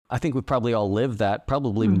I think we probably all live that,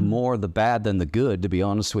 probably more the bad than the good, to be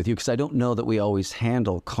honest with you, because I don't know that we always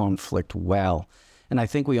handle conflict well. And I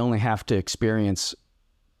think we only have to experience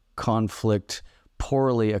conflict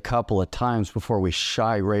poorly a couple of times before we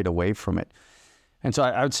shy right away from it. And so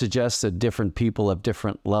I would suggest that different people have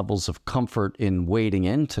different levels of comfort in wading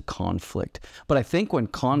into conflict. But I think when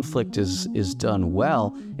conflict is done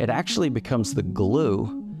well, it actually becomes the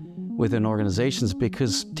glue within organizations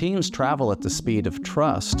because teams travel at the speed of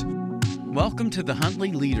trust. Welcome to the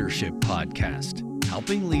Huntley Leadership Podcast,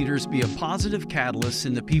 helping leaders be a positive catalyst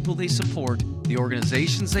in the people they support, the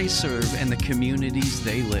organizations they serve, and the communities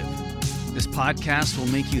they live. This podcast will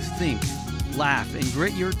make you think, laugh, and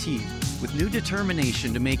grit your teeth with new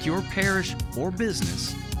determination to make your parish or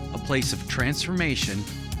business a place of transformation,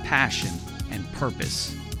 passion, and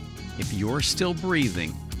purpose. If you're still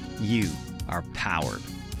breathing, you are powered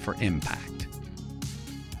for impact.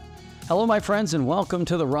 Hello, my friends, and welcome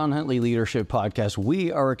to the Ron Huntley Leadership Podcast.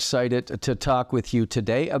 We are excited to talk with you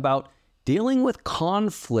today about dealing with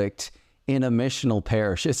conflict in a missional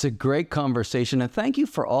parish. It's a great conversation, and thank you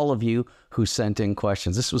for all of you who sent in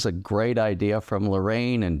questions. This was a great idea from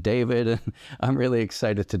Lorraine and David, and I'm really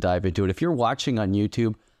excited to dive into it. If you're watching on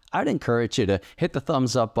YouTube, I'd encourage you to hit the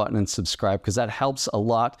thumbs up button and subscribe because that helps a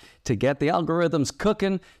lot to get the algorithms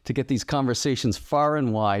cooking, to get these conversations far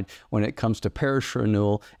and wide when it comes to parish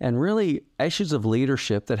renewal and really issues of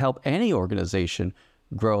leadership that help any organization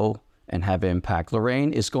grow and have impact.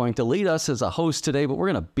 Lorraine is going to lead us as a host today, but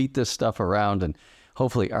we're going to beat this stuff around and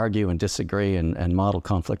hopefully argue and disagree and model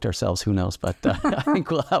conflict ourselves. Who knows? But I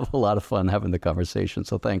think we'll have a lot of fun having the conversation.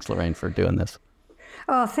 So thanks, Lorraine, for doing this.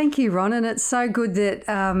 Oh, thank you, Ron. And it's so good that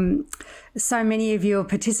so many of you have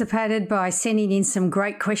participated by sending in some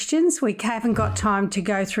great questions. We haven't got time to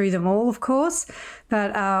go through them all, of course,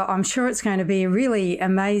 but I'm sure it's going to be a really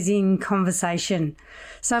amazing conversation.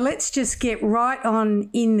 So let's just get right on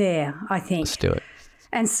in there, I think. Let's do it.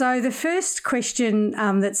 And so the first question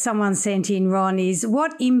that someone sent in, Ron, is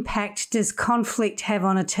what impact does conflict have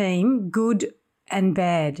on a team, good and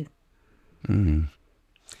bad?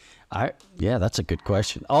 Yeah, that's a good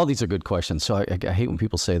question. All these are good questions. So I hate when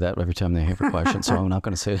people say that every time they have a question. So I'm not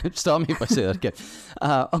going to say it. Stop me if I say that again.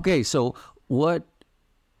 Okay, so what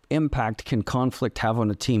impact can conflict have on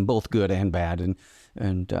a team, both good and bad?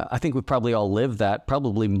 And I think we probably all live that,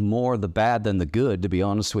 probably more the bad than the good, to be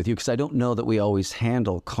honest with you, because I don't know that we always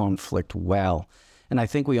handle conflict well. And I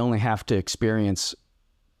think we only have to experience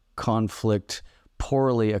conflict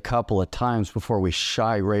poorly a couple of times before we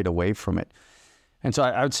shy right away from it. And so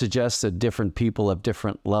I would suggest that different people have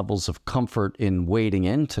different levels of comfort in wading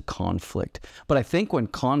into conflict. But I think when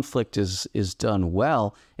conflict is done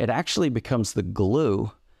well, it actually becomes the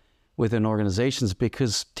glue within organizations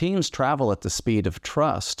because teams travel at the speed of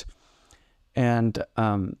trust. And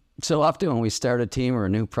so often when we start a team or a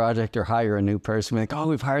new project or hire a new person, we think, oh,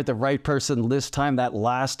 we've hired the right person this time. That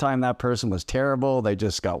last time that person was terrible. They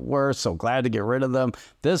just got worse. So glad to get rid of them.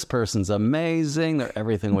 This person's amazing. They're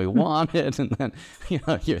everything we wanted. And then,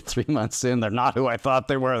 you're 3 months in. They're not who I thought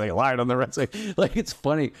they were. They lied on the resume. Like, it's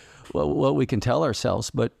funny what we can tell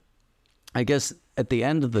ourselves. But I guess at the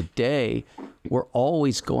end of the day, we're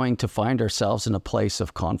always going to find ourselves in a place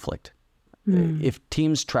of conflict. If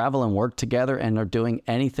teams travel and work together and are doing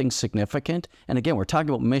anything significant, and again, we're talking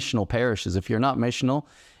about missional parishes. If you're not missional,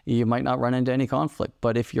 you might not run into any conflict.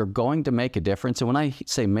 But if you're going to make a difference, and when I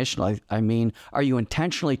say missional, I mean, are you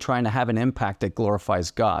intentionally trying to have an impact that glorifies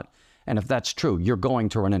God? And if that's true, you're going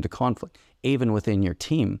to run into conflict, even within your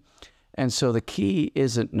team. And so the key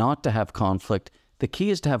isn't not to have conflict. The key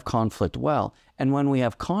is to have conflict well. And when we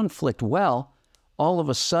have conflict well, all of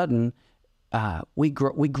a sudden, we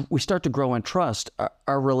start to grow in trust.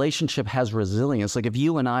 Our relationship has resilience. Like if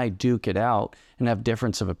you and I duke it out and have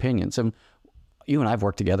difference of opinions, and you and I have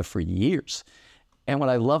worked together for years. And what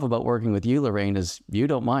I love about working with you, Lorraine, is you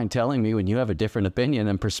don't mind telling me when you have a different opinion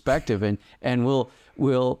and perspective, and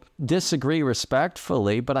we'll disagree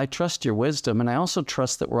respectfully, but I trust your wisdom, and I also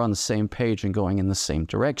trust that we're on the same page and going in the same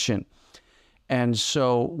direction. And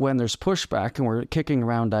so when there's pushback and we're kicking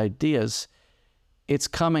around ideas, it's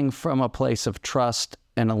coming from a place of trust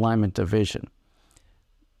and alignment of vision.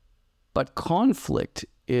 But conflict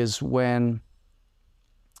is when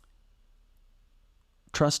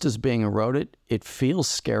trust is being eroded. It feels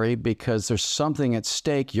scary because there's something at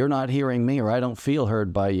stake. You're not hearing me, or I don't feel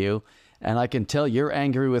heard by you. And I can tell you're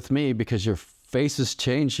angry with me because your face has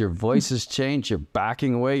changed, your voice has changed, you're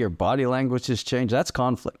backing away, your body language has changed. That's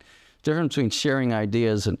conflict. Difference between sharing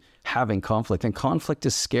ideas and having conflict. And conflict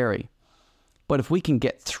is scary. But if we can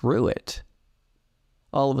get through it,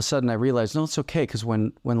 all of a sudden I realize, no, it's okay, because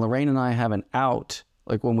when Lorraine and I have an out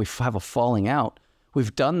Like when we have a falling out,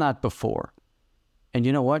 we've done that before. And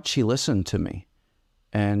you know what? She listened to me,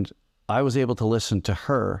 and I was able to listen to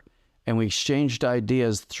her, and we exchanged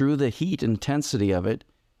ideas through the heat intensity of it,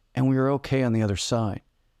 and we were okay on the other side.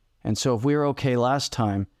 And so if we were okay last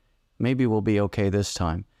time, maybe we'll be okay this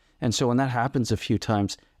time. And so when that happens a few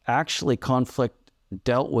times, actually conflict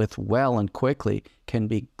dealt with well and quickly can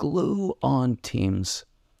be glue on teams.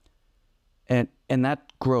 And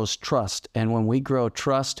that grows trust. And when we grow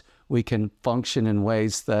trust, we can function in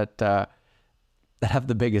ways that have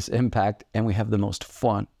the biggest impact, and we have the most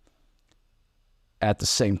fun. At the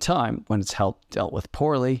same time, when it's dealt with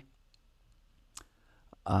poorly,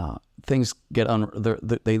 things get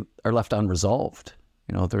they are left unresolved.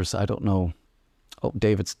 You know, I don't know. Oh,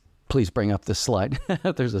 David, please bring up this slide.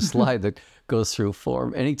 There's a slide that goes through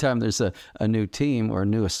form. Anytime there's a new team or a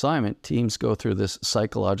new assignment, teams go through this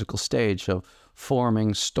psychological stage of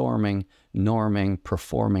forming, storming, norming,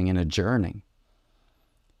 performing, and adjourning.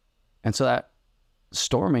 And so that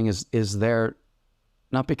storming is there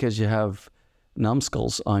not because you have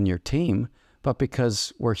numbskulls on your team, but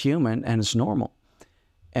because we're human and it's normal.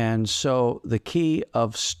 And so the key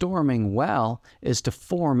of storming well is to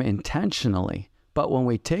form intentionally. But when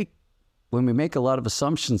we make a lot of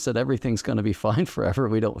assumptions that everything's going to be fine forever,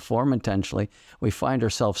 we don't form intentionally, we find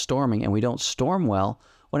ourselves storming and we don't storm well.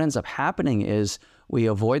 What ends up happening is we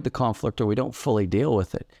avoid the conflict or we don't fully deal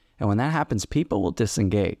with it. And when that happens, people will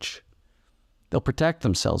disengage. They'll protect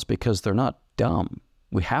themselves because they're not dumb.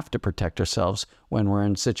 We have to protect ourselves when we're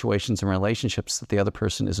in situations and relationships that the other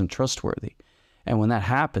person isn't trustworthy. And when that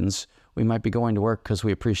happens, we might be going to work because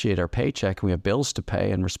we appreciate our paycheck and we have bills to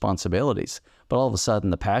pay and responsibilities. But all of a sudden,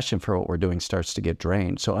 the passion for what we're doing starts to get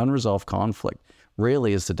drained. So unresolved conflict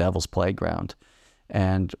really is the devil's playground.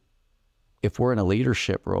 And if we're in a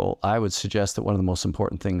leadership role, I would suggest that one of the most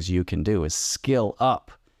important things you can do is skill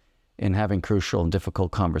up in having crucial and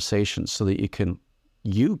difficult conversations so that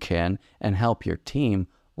you can and help your team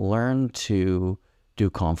learn to do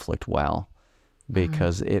conflict well.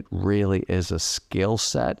 Because it really is a skill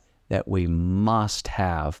set that we must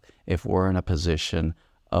have if we're in a position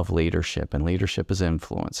of leadership. And leadership is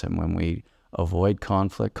influence. And when we avoid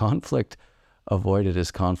conflict avoided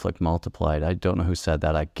is conflict multiplied. I don't know who said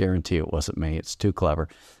that. I guarantee it wasn't me. It's too clever.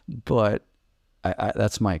 But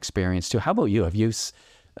that's my experience too. How about you? Have you...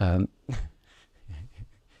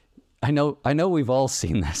 I know we've all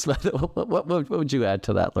seen this, but what would you add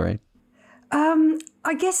to that, Lorraine?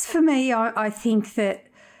 I guess for me, I think that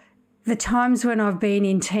the times when I've been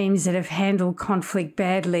in teams that have handled conflict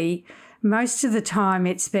badly, most of the time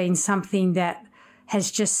it's been something that has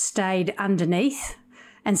just stayed underneath.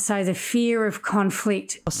 And so the fear of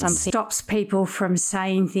conflict or something stops people from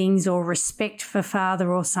saying things, or respect for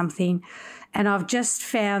father or something. And I've just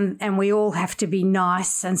found, and we all have to be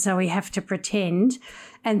nice, and so we have to pretend.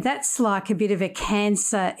 And that's like a bit of a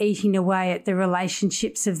cancer eating away at the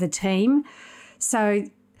relationships of the team. So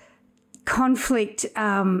conflict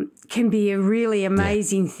can be a really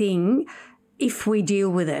amazing thing if we deal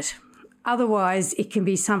with it. Otherwise, it can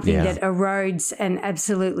be something that erodes and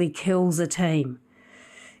absolutely kills a team,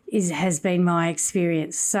 has been my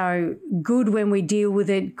experience. So good when we deal with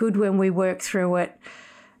it, good when we work through it,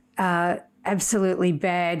 absolutely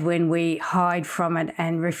bad when we hide from it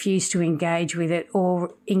and refuse to engage with it,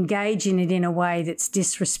 or engage in it in a way that's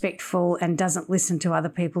disrespectful and doesn't listen to other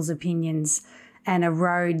people's opinions and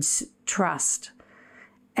erodes trust.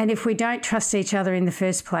 And if we don't trust each other in the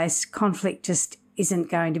first place, conflict just isn't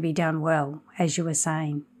going to be done well, as you were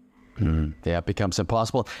saying. Yeah, it becomes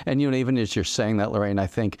impossible. And even as you're saying that, Lorraine, I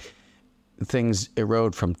think things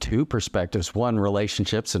erode from two perspectives. One,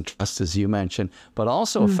 relationships and trust, as you mentioned, but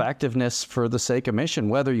also effectiveness for the sake of mission,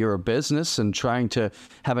 whether you're a business and trying to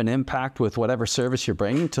have an impact with whatever service you're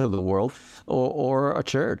bringing to the world, or a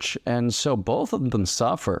church. And so both of them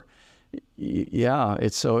suffer. Yeah,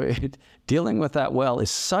 dealing with that well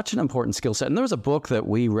is such an important skill set. And there was a book that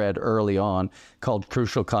we read early on called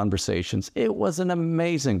Crucial Conversations. It was an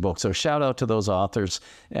amazing book. So shout out to those authors.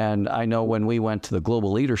 And I know when we went to the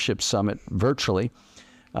Global Leadership Summit virtually,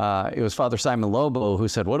 it was Father Simon Lobo who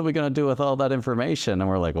said, what are we going to do with all that information? And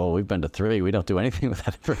we're like, well, we've been to 3. We don't do anything with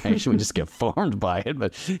that information. We just get formed by it.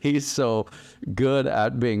 But he's so good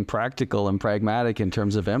at being practical and pragmatic in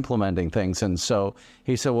terms of implementing things. And so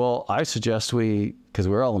he said, well, I suggest because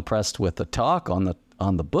we're all impressed with the talk on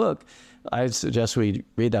the book, I suggest we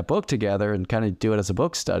read that book together and kind of do it as a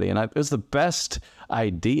book study. And it was the best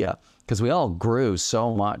idea, because we all grew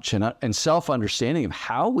so much in self-understanding of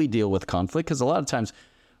how we deal with conflict, because a lot of times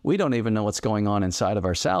we don't even know what's going on inside of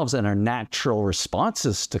ourselves and our natural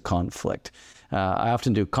responses to conflict. I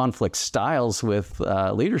often do conflict styles with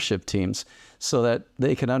leadership teams so that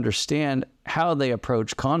they can understand how they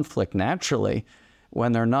approach conflict naturally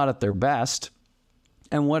when they're not at their best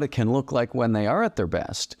and what it can look like when they are at their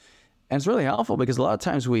best. And it's really helpful because a lot of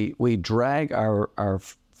times we drag our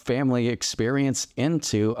family experience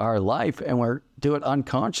into our life and we do it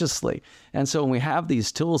unconsciously. And so when we have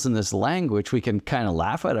these tools in this language, we can kind of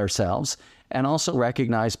laugh at ourselves and also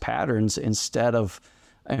recognize patterns. Instead of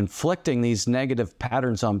inflicting these negative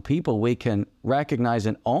patterns on people, we can recognize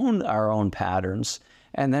and own our own patterns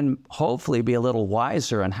and then hopefully be a little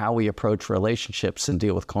wiser on how we approach relationships and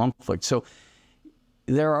deal with conflict. So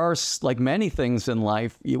there are, like many things in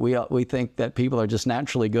life, we think that people are just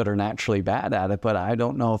naturally good or naturally bad at it, but I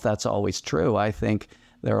don't know if that's always true. I think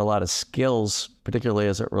there are a lot of skills, particularly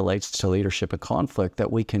as it relates to leadership and conflict,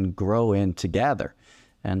 that we can grow in together.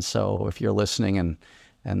 And so if you're listening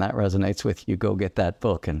and that resonates with you, go get that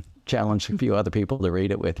book and challenge a few other people to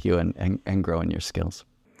read it with you and grow in your skills.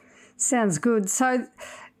 Sounds good. So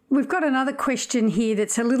we've got another question here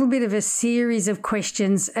that's a little bit of a series of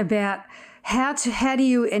questions about how do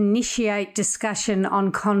you initiate discussion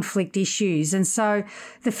on conflict issues? And so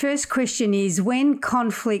the first question is, when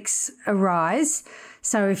conflicts arise,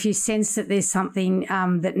 so if you sense that there's something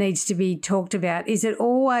that needs to be talked about, is it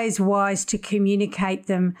always wise to communicate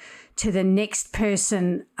them to the next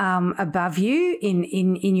person above you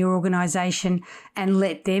in your organisation and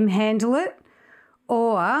let them handle it?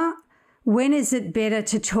 Or when is it better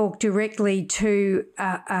to talk directly to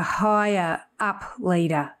a higher up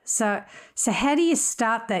leader? So how do you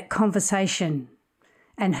start that conversation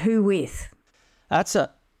and who with? I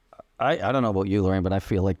don't know about you, Lorraine, but I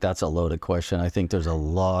feel like that's a loaded question. I think there's a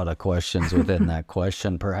lot of questions within that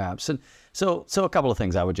question, perhaps. And so a couple of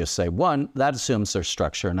things I would just say. One, that assumes there's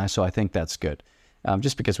structure, and so I think that's good.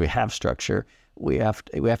 Just because we have structure, we have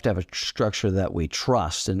to have a structure that we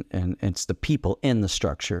trust, and it's the people in the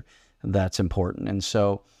structure that's important. And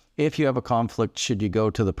so if you have a conflict, should you go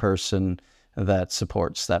to the person that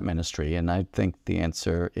supports that ministry? And I think the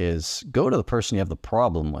answer is go to the person you have the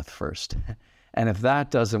problem with first. And if that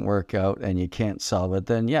doesn't work out and you can't solve it,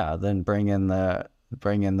 then bring in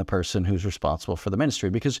the person who's responsible for the ministry.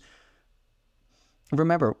 Because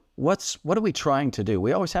remember, what are we trying to do?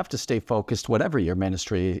 We always have to stay focused, whatever your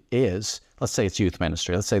ministry is. Let's say it's youth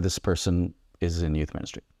ministry. Let's say this person is in youth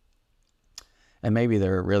ministry. And maybe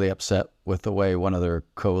they're really upset with the way one of their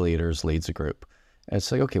co-leaders leads a group. And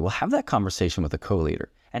it's like, okay, well, have that conversation with the co-leader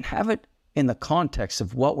and have it in the context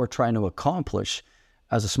of what we're trying to accomplish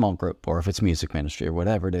as a small group, or if it's music ministry or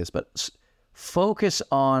whatever it is. But focus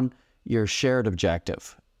on your shared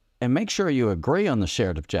objective and make sure you agree on the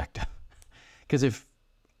shared objective. Because if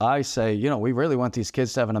I say, we really want these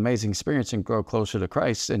kids to have an amazing experience and grow closer to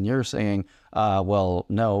Christ, and you're saying, well,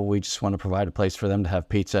 no, we just want to provide a place for them to have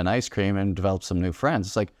pizza and ice cream and develop some new friends.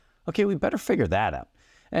 It's like, okay, we better figure that out.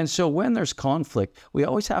 And so when there's conflict, we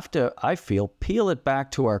always have to, I feel, peel it back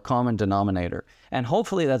to our common denominator. And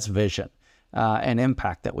hopefully that's vision and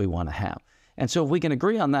impact that we want to have. And so if we can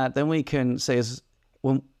agree on that, then we can say,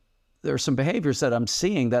 well, there are some behaviors that I'm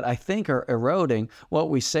seeing that I think are eroding what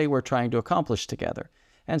we say we're trying to accomplish together.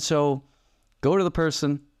 And so go to the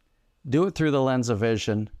person, do it through the lens of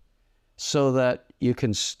vision so that you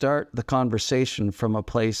can start the conversation from a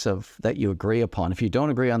place of that you agree upon. If you don't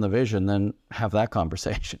agree on the vision, then have that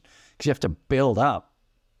conversation because you have to build up.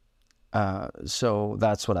 So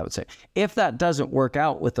that's what I would say. If that doesn't work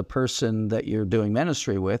out with the person that you're doing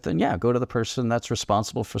ministry with, then go to the person that's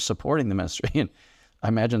responsible for supporting the ministry. And I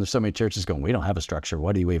imagine there's so many churches going, we don't have a structure.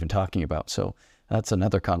 What are you even talking about? So that's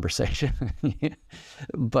another conversation.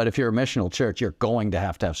 But if you're a missional church, you're going to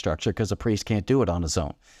have structure because a priest can't do it on his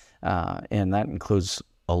own. And that includes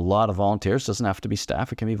a lot of volunteers. Doesn't have to be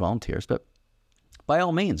staff. It can be volunteers. But by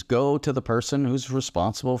all means, go to the person who's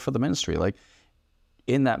responsible for the ministry. Like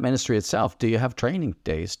in that ministry itself, do you have training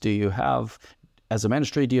days? Do you have, as a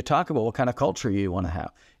ministry, do you talk about what kind of culture you want to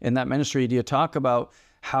have? In that ministry, do you talk about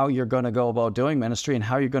how you're going to go about doing ministry and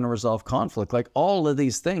how you're going to resolve conflict? Like all of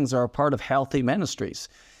these things are a part of healthy ministries.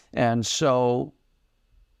 And so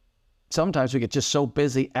sometimes we get just so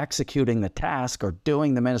busy executing the task or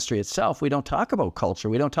doing the ministry itself, we don't talk about culture,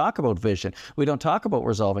 we don't talk about vision, we don't talk about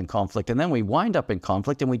resolving conflict, and then we wind up in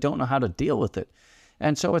conflict and we don't know how to deal with it.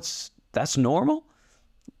 And so that's normal.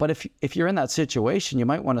 But if you're in that situation, you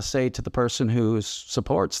might want to say to the person who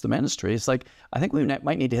supports the ministry, it's like, I think we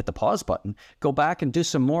might need to hit the pause button, go back and do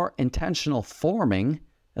some more intentional forming,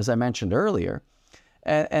 as I mentioned earlier,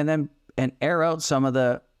 and then air out some of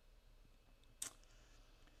the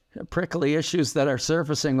prickly issues that are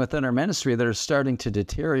surfacing within our ministry that are starting to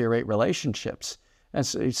deteriorate relationships. And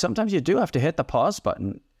so sometimes you do have to hit the pause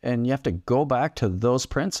button, and you have to go back to those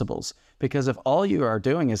principles, because if all you are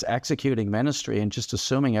doing is executing ministry and just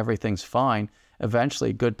assuming everything's fine,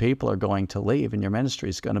 eventually good people are going to leave and your ministry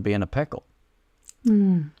is going to be in a pickle.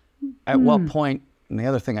 At what point, and the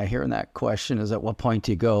other thing I hear in that question is, at what point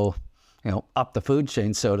do you go, up the food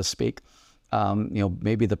chain, so to speak?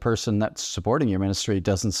 Maybe the person that's supporting your ministry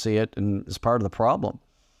doesn't see it and is part of the problem.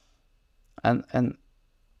 And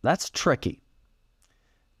that's tricky,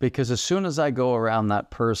 because as soon as I go around that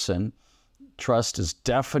person, trust is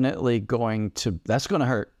definitely that's going to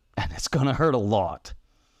hurt, and it's going to hurt a lot.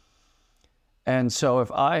 And so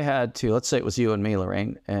if I had to, let's say it was you and me,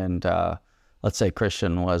 Lorraine, and let's say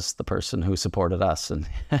Christian was the person who supported us, and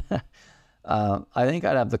I think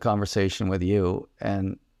I'd have the conversation with you,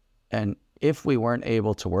 and if we weren't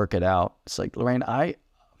able to work it out, it's like, Lorraine,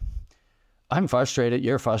 I'm frustrated,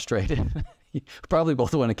 you're frustrated. Probably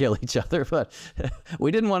both want to kill each other, but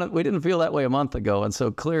we didn't feel that way a month ago, and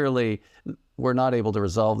so clearly we're not able to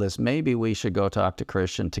resolve this. Maybe we should go talk to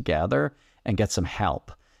Christian together and get some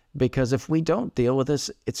help, because if we don't deal with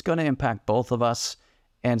this, it's going to impact both of us,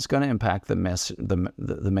 and it's going to impact the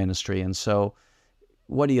ministry. And so,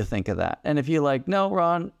 what do you think of that? And if you're like, no,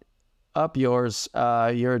 Ron, up yours,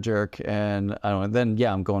 you're a jerk, and I don't know, then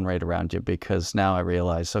yeah, I'm going right around you, because now I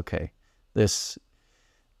realize, okay,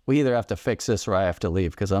 we either have to fix this or I have to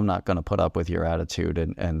leave, because I'm not going to put up with your attitude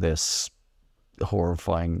and this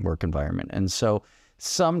horrifying work environment. And so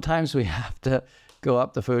sometimes we have to go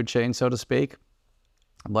up the food chain, so to speak.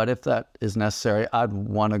 But if that is necessary, I'd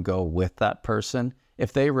want to go with that person.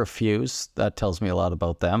 If they refuse, that tells me a lot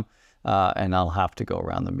about them, and I'll have to go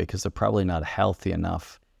around them, because they're probably not healthy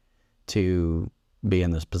enough to be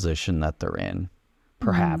in this position that they're in.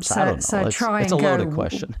 Perhaps. I don't know. It's a loaded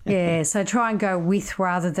question. Yeah, so try and go with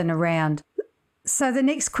rather than around. So the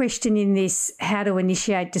next question in this how to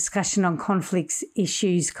initiate discussion on conflicts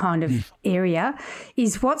issues kind of area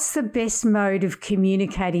is, what's the best mode of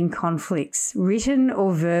communicating conflicts, written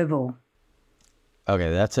or verbal?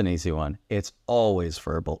 Okay, that's an easy one. It's always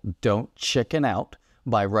verbal. Don't chicken out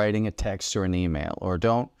by writing a text or an email, or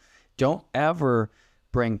don't ever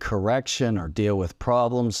bring correction or deal with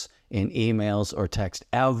problems in emails or text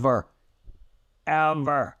ever.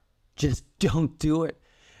 Just don't do it.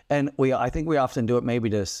 And I think we often do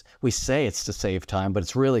it we say it's to save time, but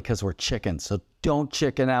it's really because we're chickens. So don't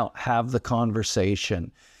chicken out. Have the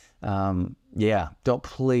conversation.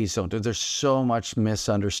 Please don't do it. There's so much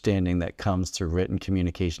misunderstanding that comes through written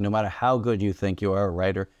communication. No matter how good you think you are a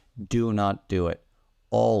writer, do not do it.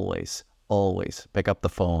 Always pick up the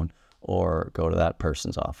phone or go to that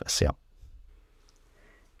person's office. Yeah.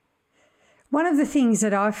 One of the things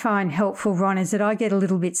that I find helpful, Ron, is that I get a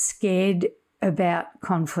little bit scared about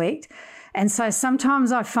conflict. And so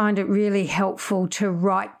sometimes I find it really helpful to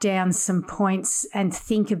write down some points and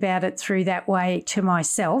think about it through that way to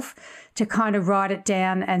myself, to kind of write it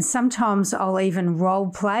down. And sometimes I'll even role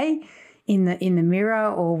play in the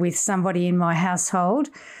mirror or with somebody in my household,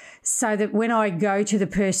 so that when I go to the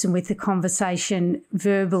person with the conversation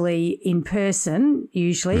verbally in person,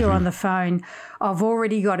 usually, or on the phone, I've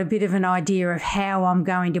already got a bit of an idea of how I'm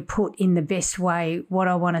going to put in the best way what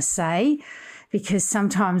I want to say, because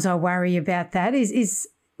sometimes I worry about that.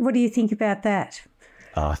 What do you think about that?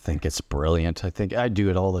 I think it's brilliant. I think I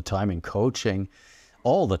do it all the time in coaching,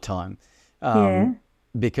 all the time.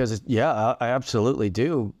 Because, I absolutely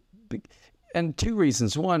do. And two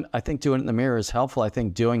reasons. One, I think doing it in the mirror is helpful. I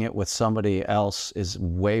think doing it with somebody else is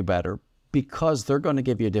way better, because they're going to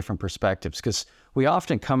give you different perspectives. Because we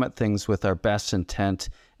often come at things with our best intent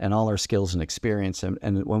and all our skills and experience.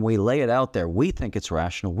 And when we lay it out there, we think it's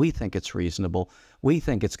rational. We think it's reasonable. We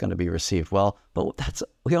think it's going to be received well. But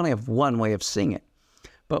we only have one way of seeing it.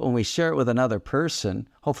 But when we share it with another person,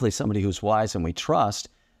 hopefully somebody who's wise and we trust,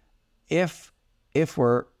 if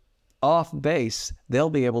we're off base, they'll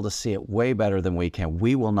be able to see it way better than we can.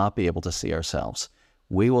 We will not be able to see ourselves.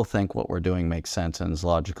 We will think what we're doing makes sense and is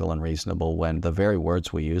logical and reasonable, when the very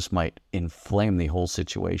words we use might inflame the whole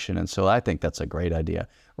situation. And so I think that's a great idea.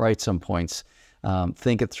 Write some points.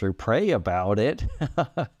 Think it through, pray about it.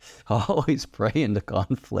 Always pray into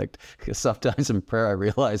conflict, because sometimes in prayer I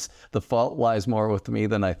realize the fault lies more with me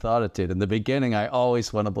than I thought it did. In the beginning, I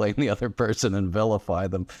always want to blame the other person and vilify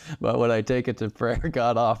them. But when I take it to prayer,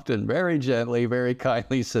 God often very gently, very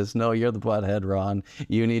kindly says, no, you're the butthead, Ron.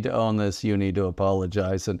 You need to own this. You need to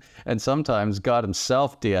apologize. And sometimes God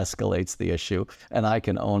himself de-escalates the issue, and I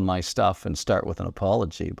can own my stuff and start with an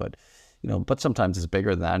apology. But sometimes it's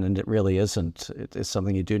bigger than that, and it really isn't. It's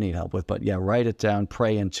something you do need help with. But yeah, write it down,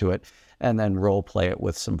 pray into it, and then role play it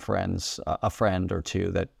with some friends, a friend or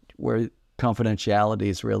two, that where confidentiality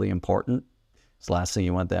is really important. It's the last thing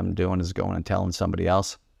you want them doing is going and telling somebody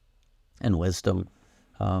else. And wisdom,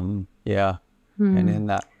 and in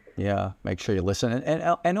that, make sure you listen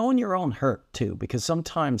and own your own hurt too, because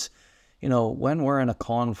sometimes, when we're in a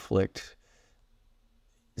conflict,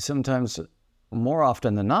 sometimes, more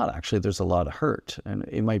often than not, actually, there's a lot of hurt, and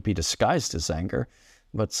it might be disguised as anger,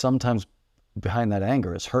 but sometimes behind that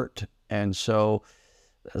anger is hurt, and so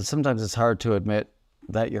sometimes it's hard to admit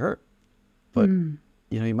that you're hurt, but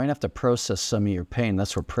you might have to process some of your pain.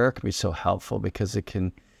 That's where prayer can be so helpful, because it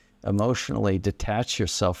can emotionally detach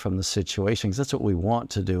yourself from the situation, because that's what we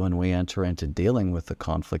want to do when we enter into dealing with the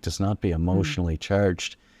conflict, is not be emotionally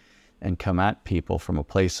charged and come at people from a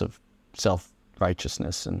place of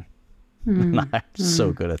self-righteousness. And I'm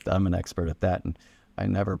so good at that. I'm an expert at that, and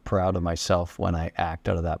I'm never proud of myself when I act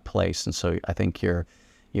out of that place. And so I think your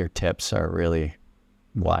tips are really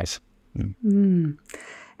wise. And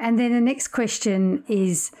then the next question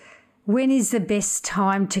is, when is the best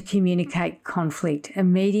time to communicate conflict?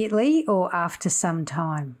 Immediately or after some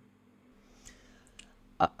time?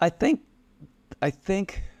 I think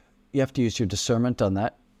you have to use your discernment on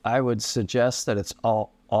that. I would suggest that it's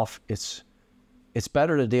all off. It's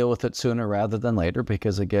better to deal with it sooner rather than later,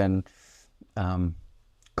 because again,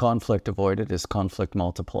 conflict avoided is conflict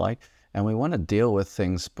multiplied. And we want to deal with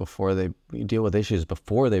things deal with issues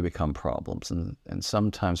before they become problems. And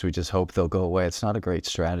sometimes we just hope they'll go away. It's not a great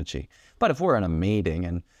strategy. But if we're in a meeting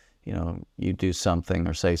and, you do something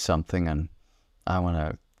or say something and I want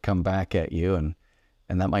to come back at you and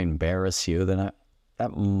that might embarrass you, then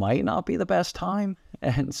that might not be the best time.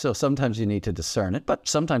 And so sometimes you need to discern it. But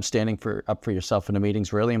sometimes standing up for yourself in a meeting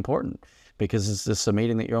is really important, because is this a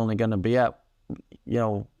meeting that you're only going to be at,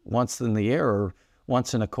 once in the year or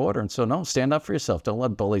once in a quarter? And so no, stand up for yourself. Don't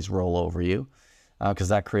let bullies roll over you, because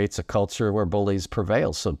that creates a culture where bullies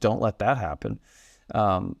prevail. So don't let that happen.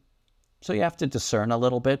 So you have to discern a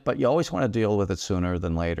little bit, but you always want to deal with it sooner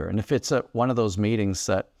than later. And if it's one of those meetings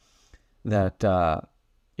that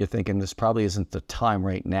you're thinking this probably isn't the time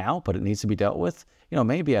right now, but it needs to be dealt with,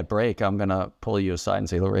 maybe at break, I'm going to pull you aside and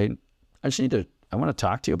say, Lorraine, I want to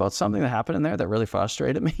talk to you about something that happened in there that really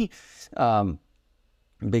frustrated me.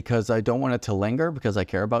 Because I don't want it to linger, because I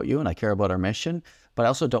care about you and I care about our mission, but I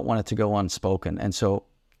also don't want it to go unspoken. And so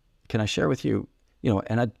can I share with you,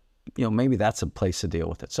 maybe that's a place to deal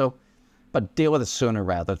with it. So, but deal with it sooner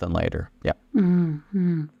rather than later. Yeah.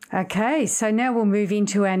 Mm-hmm. Okay. So now we'll move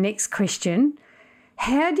into our next question.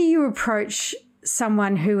 How do you approach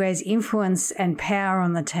someone who has influence and power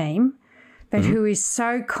on the team, but who is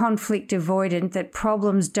so conflict avoidant that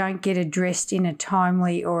problems don't get addressed in a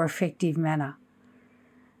timely or effective manner?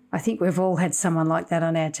 I think we've all had someone like that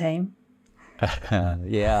on our team.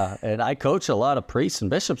 Yeah, and I coach a lot of priests and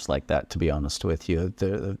bishops like that, to be honest with you.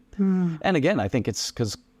 And again, I think it's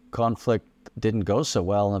because conflict didn't go so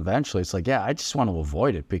well, and eventually it's like, I just want to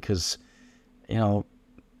avoid it, because,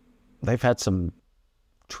 they've had some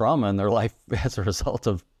trauma in their life as a result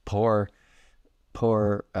of poor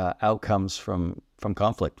outcomes from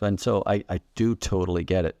conflict. And so I do totally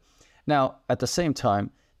get it. Now, at the same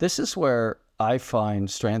time, this is where I find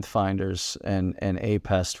Strength Finders and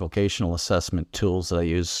APEST vocational assessment tools that I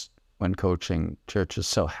use when coaching churches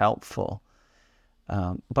so helpful,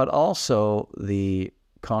 but also the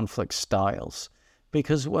conflict styles.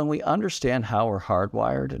 Because when we understand how we're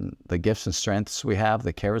hardwired and the gifts and strengths we have,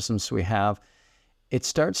 the charisms we have, it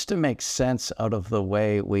starts to make sense out of the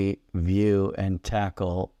way we view and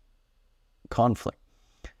tackle conflict.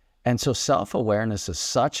 And so self-awareness is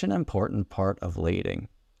such an important part of leading.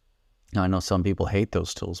 Now, I know some people hate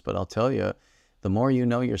those tools, but I'll tell you, the more you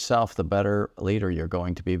know yourself, the better leader you're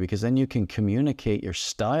going to be, because then you can communicate your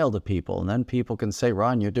style to people, and then people can say,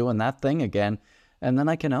 Ron, you're doing that thing again, and then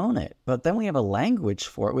I can own it. But then we have a language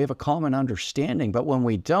for it. We have a common understanding. But when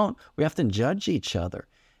we don't, we have to judge each other.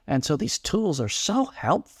 And so these tools are so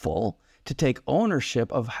helpful to take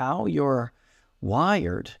ownership of how you're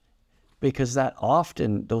wired, because that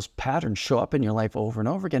often those patterns show up in your life over and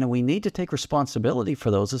over again, and we need to take responsibility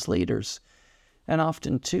for those as leaders. And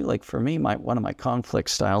often too, like for me, one of my conflict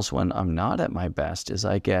styles when I'm not at my best is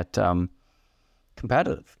I get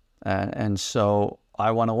competitive, and so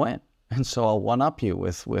I want to win, and so I'll one-up you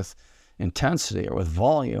with intensity or with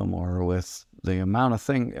volume or with the amount of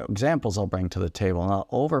examples I'll bring to the table, and I'll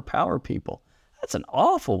overpower people. That's an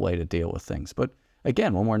awful way to deal with things. But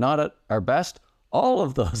again, when we're not at our best, all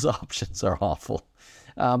of those options are awful.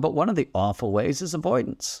 But one of the awful ways is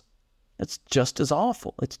avoidance. It's just as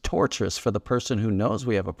awful. It's torturous for the person who knows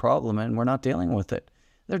we have a problem and we're not dealing with it.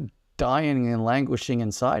 They're dying and languishing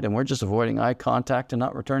inside, and we're just avoiding eye contact and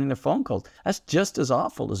not returning their phone calls. That's just as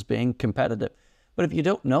awful as being competitive. But if you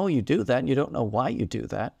don't know you do that, and you don't know why you do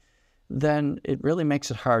that, then it really makes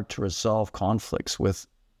it hard to resolve conflicts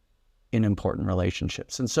in important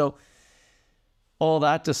relationships. And so all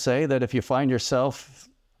that to say that if you find yourself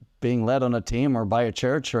being led on a team or by a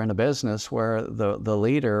church or in a business where the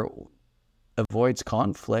leader avoids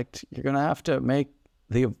conflict, you're going to have to make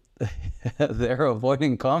their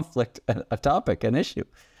avoiding conflict a topic, an issue,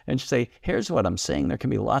 and say, here's what I'm saying. There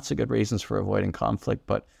can be lots of good reasons for avoiding conflict,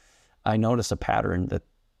 but I notice a pattern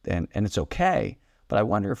and it's okay, but I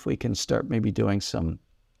wonder if we can start maybe doing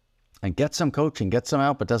and get some coaching, get some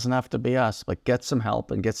help. It doesn't have to be us, but get some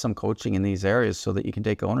help and get some coaching in these areas so that you can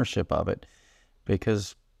take ownership of it,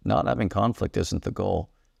 because not having conflict isn't the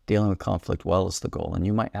goal. Dealing with conflict well is the goal. And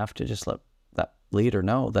you might have to just let that leader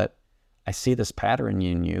know that I see this pattern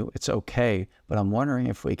in you. It's okay, but I'm wondering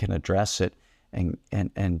if we can address it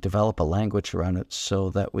and develop a language around it so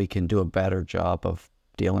that we can do a better job of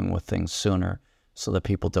dealing with things sooner so that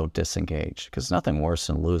people don't disengage. Because nothing worse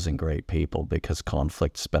than losing great people because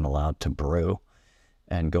conflict's been allowed to brew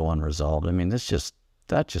and go unresolved. I mean,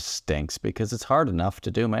 that just stinks, because it's hard enough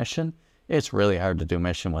to do mission. It's really hard to do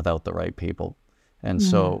mission without the right people. And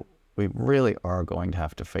so we really are going to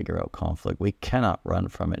have to figure out conflict. We cannot run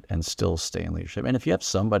from it and still stay in leadership. And if you have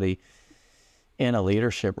somebody in a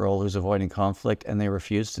leadership role who's avoiding conflict and they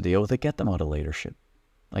refuse to deal with it, get them out of leadership.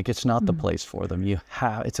 Like, it's not the place for them.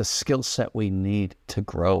 It's a skill set we need to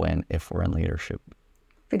grow in if we're in leadership.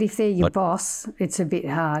 But if they're your boss, it's a bit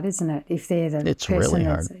hard, isn't it? If they're it's really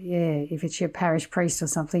hard. If it's your parish priest or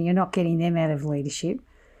something, you're not getting them out of leadership.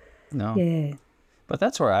 No. Yeah. But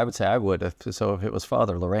that's where I would say I would. So if it was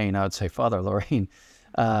Father Lorraine, I would say, Father Lorraine,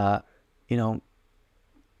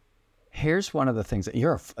 here's one of the things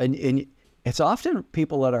that and it's often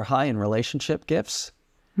people that are high in relationship gifts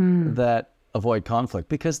that avoid conflict,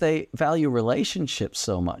 because they value relationships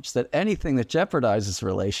so much that anything that jeopardizes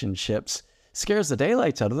relationships scares the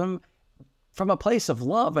daylights out of them from a place of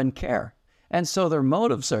love and care. And so their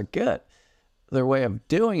motives are good. Their way of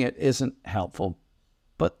doing it isn't helpful,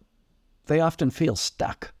 but they often feel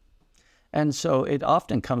stuck. And so it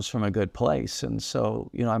often comes from a good place. And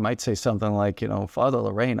so, I might say something like, Father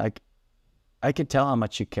Lorraine, I could tell how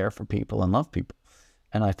much you care for people and love people.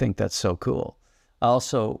 And I think that's so cool. I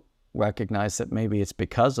also recognize that maybe it's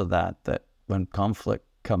because of that when conflict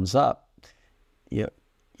comes up, you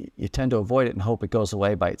tend to avoid it and hope it goes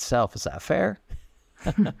away by itself. Is that fair?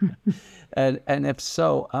 And if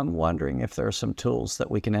so, I'm wondering if there are some tools that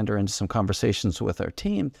we can enter into some conversations with our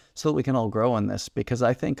team so that we can all grow in this, because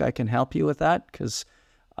I think I can help you with that, because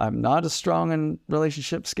I'm not as strong in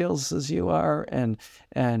relationship skills as you are,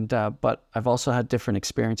 but I've also had different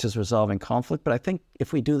experiences resolving conflict. But I think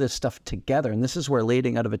if we do this stuff together, and this is where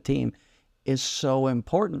leading out of a team is so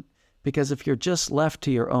important, because if you're just left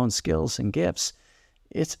to your own skills and gifts,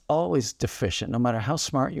 it's always deficient. No matter how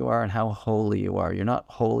smart you are and how holy you are, you're not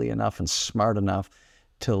holy enough and smart enough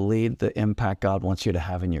to lead the impact God wants you to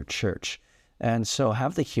have in your church. And so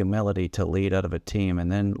have the humility to lead out of a team,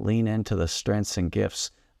 and then lean into the strengths and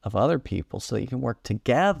gifts of other people so that you can work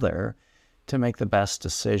together to make the best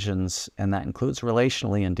decisions. And that includes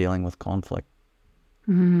relationally and dealing with conflict.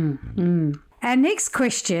 Mm-hmm. Our next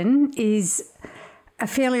question is a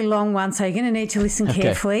fairly long one, so you're going to need to listen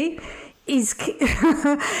carefully. Is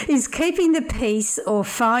keeping the peace or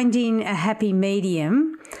finding a happy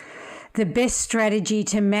medium the best strategy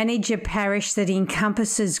to manage a parish that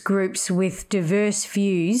encompasses groups with diverse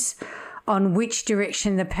views on which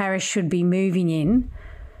direction the parish should be moving in,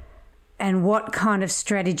 and what kind of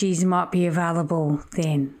strategies might be available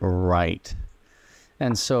then? Right.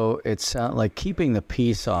 And so it's like keeping the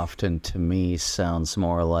peace often to me sounds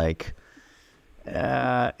more like,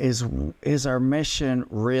 is our mission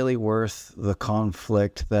really worth the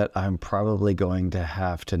conflict that I'm probably going to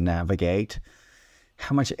have to navigate?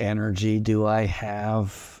 How much energy do I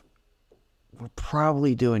have? We're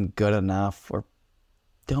probably doing good enough. We're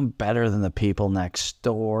doing better than the people next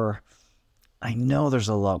door. I know there's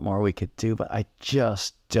a lot more we could do, but I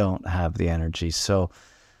just don't have the energy. So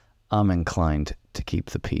I'm inclined to keep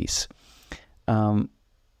the peace.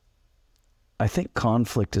 I think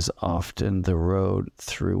conflict is often the road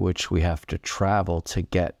through which we have to travel to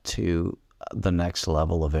get to the next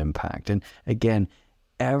level of impact. And again,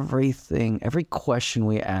 every question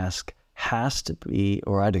we ask has to be,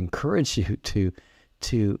 or I'd encourage you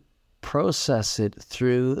to process it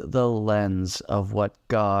through the lens of what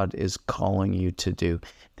God is calling you to do,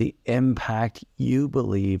 the impact you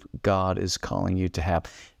believe God is calling you to have.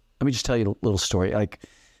 Let me just tell you a little story. Like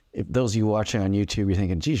if those of you watching on YouTube, you're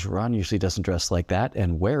thinking, geez, Ron usually doesn't dress like that.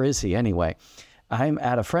 And where is he anyway? I'm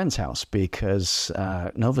at a friend's house because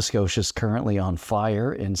Nova Scotia is currently on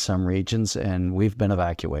fire in some regions, and we've been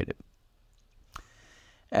evacuated.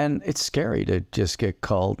 And it's scary to just get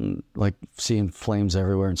called and like seeing flames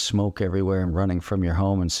everywhere and smoke everywhere and running from your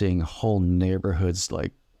home and seeing whole neighborhoods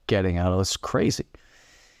like getting out of it. It's crazy.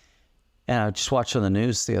 And I just watched on the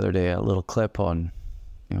news the other day a little clip on,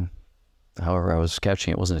 however I was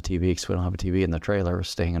catching it. It wasn't a TV because we don't have a TV in the trailer. We're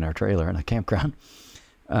staying in our trailer in a campground.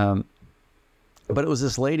 But it was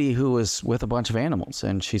this lady who was with a bunch of animals,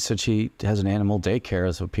 and she said she has an animal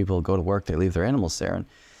daycare. So people go to work, they leave their animals there. And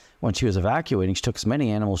when she was evacuating, she took as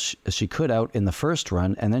many animals as she could out in the first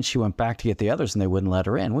run, and then she went back to get the others, and they wouldn't let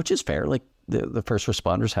her in, which is fair. Like the first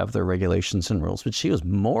responders have their regulations and rules, but she was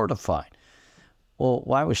mortified. Well,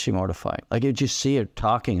 why was she mortified? Like, did you see her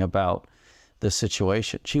talking about the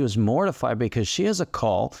situation? She was mortified because she has a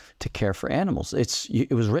call to care for animals.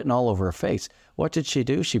 It was written all over her face. What did she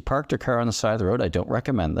do? She parked her car on the side of the road. I don't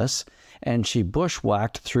recommend this. And she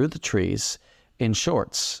bushwhacked through the trees in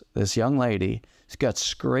shorts. This young lady got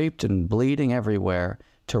scraped and bleeding everywhere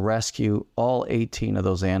to rescue all 18 of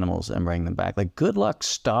those animals and bring them back. Like, good luck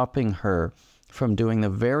stopping her from doing the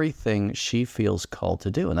very thing she feels called to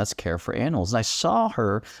do, and that's care for animals. And I saw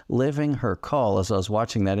her living her call as I was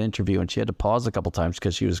watching that interview, and she had to pause a couple times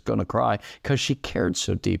because she was going to cry because she cared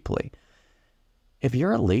so deeply. If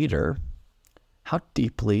you're a leader, how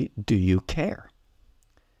deeply do you care?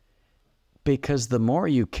 Because the more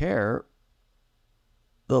you care,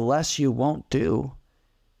 the less you won't do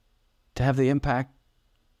to have the impact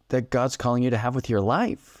that God's calling you to have with your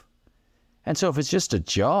life. And so if it's just a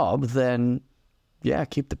job, then yeah,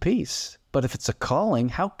 keep the peace. But if it's a calling,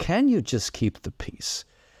 how can you just keep the peace?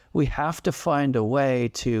 We have to find a way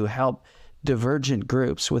to help divergent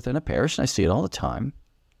groups within a parish, and I see it all the time,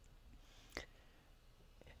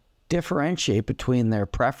 differentiate between their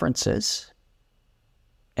preferences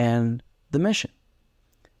and the mission.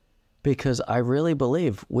 Because I really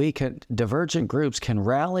believe divergent groups can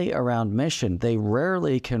rally around mission. They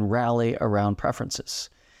rarely can rally around preferences.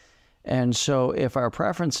 And so if our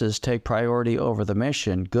preferences take priority over the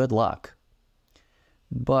mission, good luck.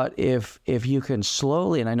 But if you can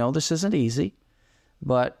slowly, and I know this isn't easy,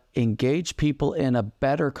 but engage people in a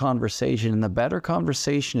better conversation, and the better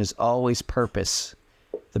conversation is always purpose.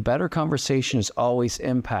 The better conversation is always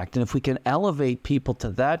impact. And if we can elevate people to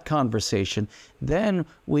that conversation, then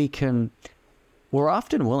we're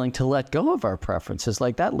often willing to let go of our preferences.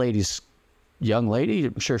 Like that young lady,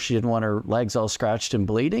 I'm sure she didn't want her legs all scratched and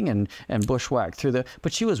bleeding and bushwhacked through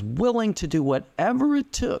but she was willing to do whatever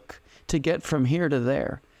it took to get from here to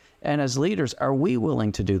there. And as leaders, are we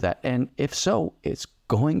willing to do that? And if so, it's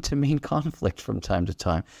going to mean conflict from time to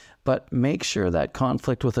time. But make sure that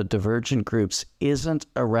conflict with the divergent groups isn't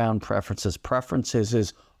around preferences. Preferences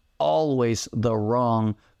is always the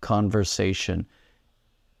wrong conversation.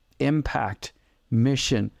 Impact,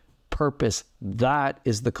 mission, purpose, that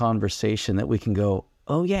is the conversation that we can go,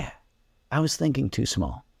 oh yeah, I was thinking too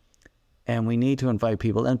small. And we need to invite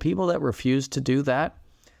people. And people that refuse to do that,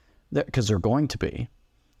 because they're going to be,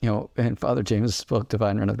 and Father James spoke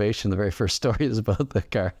Divine Renovation. The very first story is about the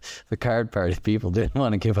card party. People didn't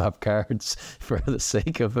want to give up cards for the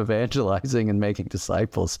sake of evangelizing and making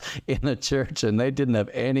disciples in the church. And they didn't have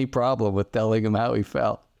any problem with telling him how he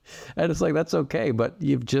felt. And it's like, that's okay, but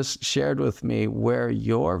you've just shared with me where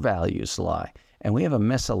your values lie. And we have a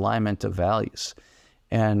misalignment of values.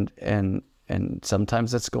 And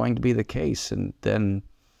sometimes that's going to be the case. And then,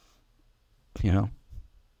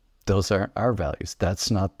 those aren't our values.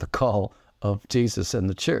 That's not the call of Jesus and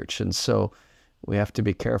the church. And so we have to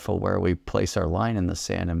be careful where we place our line in the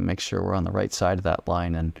sand and make sure we're on the right side of that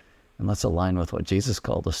line. And let's align with what Jesus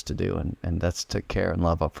called us to do. And that's to care and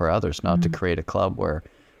love up for others, not to create a club where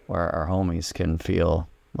our homies can feel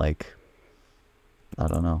like, I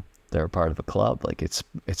don't know, they're a part of a club. Like it's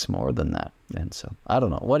more than that. And so, I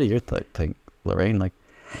don't know. What do you think, Lorraine? Like,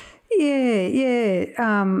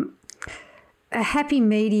 Yeah. A happy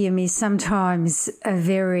medium is sometimes a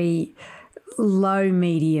very low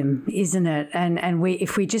medium, isn't it? And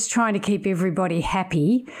if we're just trying to keep everybody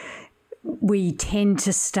happy, we tend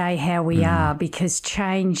to stay how we are, because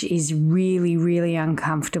change is really, really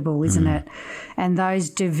uncomfortable, isn't it? And those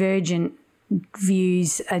divergent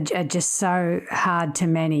views are just so hard to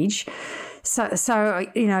manage. So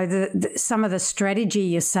some of the strategy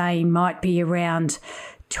you're saying might be around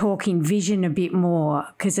talking vision a bit more,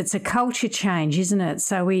 because it's a culture change, isn't it?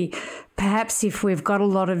 So perhaps if we've got a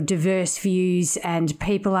lot of diverse views and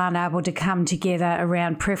people aren't able to come together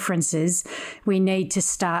around preferences, we need to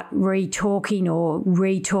start re-talking or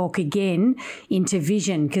re-talk again into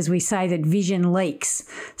vision, because we say that vision leaks.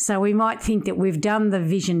 So we might think that we've done the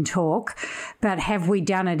vision talk, but have we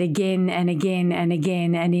done it again and again and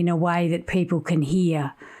again and in a way that people can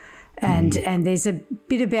hear? And there's a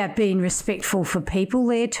bit about being respectful for people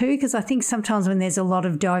there too, because I think sometimes when there's a lot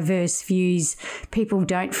of diverse views, people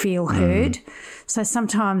don't feel heard. So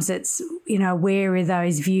sometimes it's, where are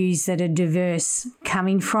those views that are diverse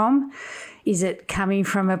coming from? Is it coming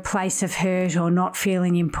from a place of hurt or not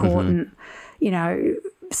feeling important?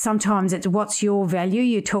 Sometimes it's what's your value?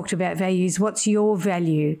 You talked about values. What's your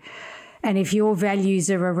value? And if your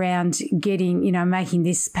values are around making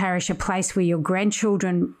this parish a place where your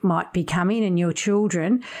grandchildren might be coming and your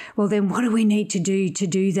children, well, then what do we need to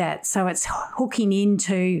do that? So it's hooking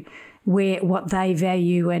into what they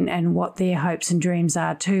value and what their hopes and dreams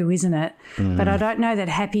are too, isn't it? But I don't know that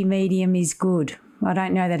happy medium is good. I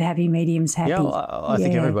don't know that happy medium's happy. Yeah, I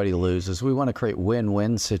think everybody loses. We want to create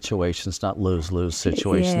win-win situations, not lose-lose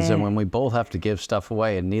situations. Yeah. And when we both have to give stuff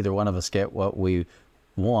away and neither one of us get what we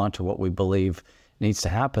want or what we believe needs to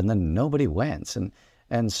happen, then nobody wins.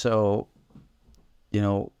 And so,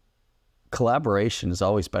 collaboration is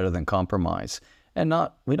always better than compromise. And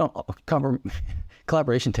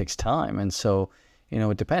collaboration takes time. And so,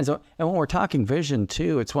 it depends. And when we're talking vision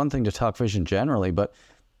too, it's one thing to talk vision generally, but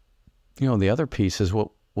the other piece is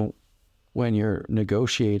when you're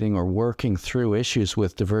negotiating or working through issues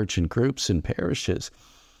with divergent groups and parishes,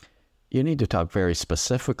 you need to talk very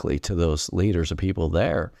specifically to those leaders or people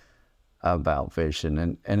there about vision.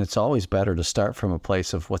 And it's always better to start from a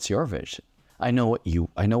place of what's your vision. I know what you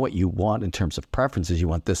want in terms of preferences. You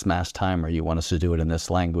want this mass time, or you want us to do it in this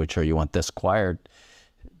language, or you want this choir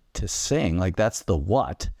to sing. Like, that's the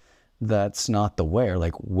what. That's not the where.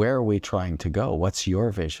 Like, where are we trying to go? What's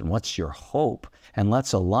your vision? What's your hope? And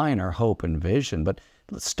let's align our hope and vision. But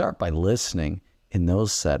let's start by listening in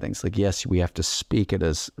those settings. Like, yes, we have to speak it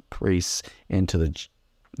as priests into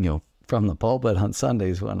the, from the pulpit on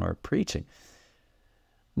Sundays when we're preaching.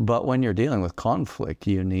 But when you're dealing with conflict,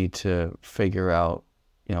 you need to figure out,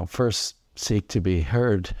 first seek to be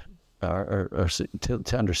heard or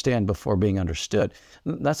to understand before being understood.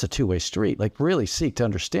 That's a two-way street. Like, really seek to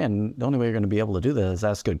understand. The only way you're going to be able to do that is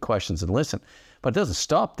ask good questions and listen. But it doesn't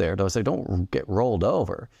stop there. They don't get rolled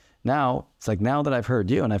over. Now, it's like, now that I've heard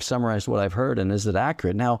you and I've summarized what I've heard, and is it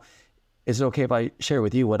accurate? Now, is it okay if I share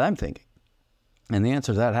with you what I'm thinking? And the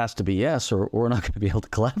answer to that has to be yes, or we're not going to be able to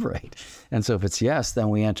collaborate. And so if it's yes, then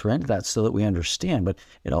we enter into that so that we understand. But,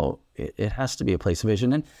 it has to be a place of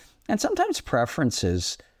vision. And sometimes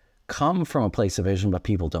preferences come from a place of vision, but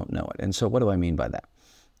people don't know it. And so what do I mean by that?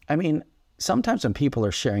 I mean, sometimes when people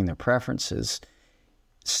are sharing their preferences,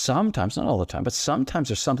 sometimes, not all the time, but sometimes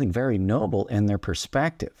there's something very noble in their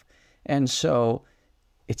perspective. And so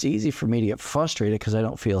it's easy for me to get frustrated because I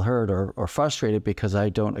don't feel heard, or frustrated because I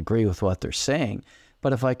don't agree with what they're saying.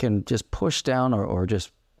 But if I can just push down or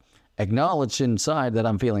just acknowledge inside that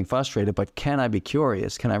I'm feeling frustrated, but can I be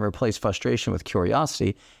curious? Can I replace frustration with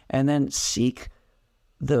curiosity and then seek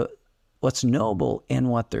what's noble in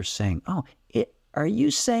what they're saying? Are you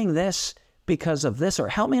saying this because of this? Or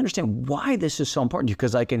help me understand why this is so important to you,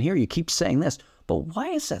 because I can hear you keep saying this, but why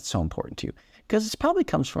is that so important to you? Because it probably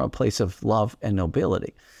comes from a place of love and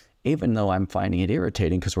nobility, even though I'm finding it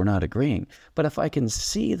irritating because we're not agreeing. But if I can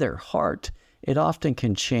see their heart, it often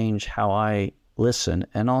can change how I listen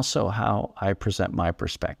and also how I present my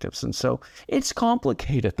perspectives. And so it's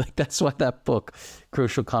complicated. Like, that's why that book,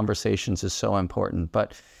 Crucial Conversations, is so important.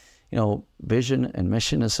 But, vision and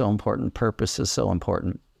mission is so important. Purpose is so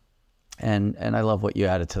important. And I love what you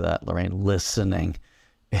added to that, Lorraine. Listening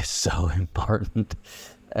is so important.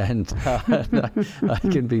 And I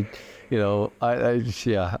can be,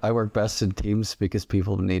 I work best in teams because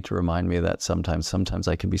people need to remind me of that sometimes. Sometimes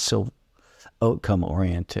I can be so outcome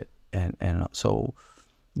oriented and so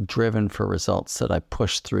driven for results that I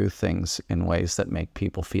push through things in ways that make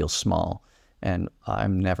people feel small. And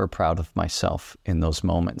I'm never proud of myself in those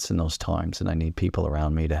moments, in those times. And I need people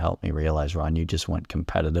around me to help me realize, Ron, you just went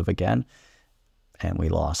competitive again. And we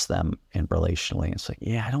lost them in relationally. It's like,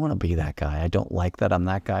 I don't want to be that guy. I don't like that I'm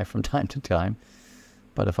that guy from time to time.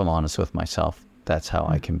 But if I'm honest with myself, that's how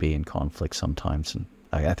I can be in conflict sometimes. And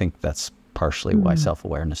I think that's partially why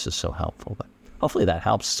self-awareness is so helpful. But hopefully that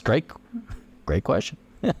helps. Great question.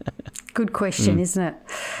 Good question, isn't it?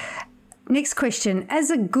 Next question. As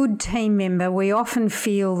a good team member, we often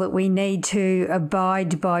feel that we need to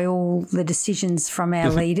abide by all the decisions from our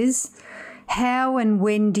leaders. How and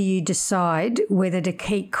when do you decide whether to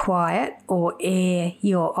keep quiet or air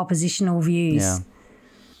your oppositional views? Yeah.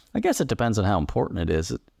 I guess it depends on how important it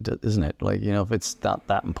is, isn't it? Like, if it's not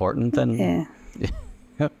that important, then... Yeah.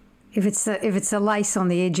 If it's a lace on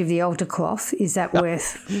the edge of the altar cloth, is that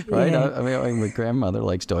worth? Right. Yeah. I mean, my grandmother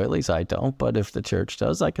likes doilies. I don't, but if the church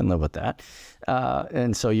does, I can live with that.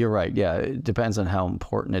 And so you're right. Yeah, it depends on how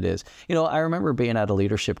important it is. I remember being at a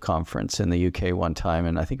leadership conference in the UK one time,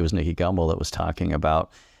 and I think it was Nikki Gumbel that was talking about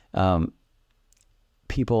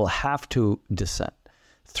people have to dissent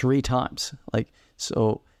 3 times.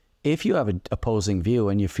 So if you have an opposing view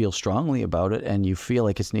and you feel strongly about it and you feel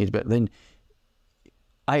like it's needed, then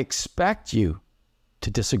I expect you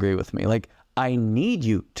to disagree with me. Like, I need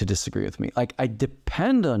you to disagree with me. Like, I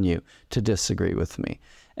depend on you to disagree with me.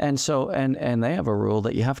 And so, and they have a rule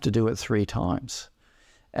that you have to do it 3 times.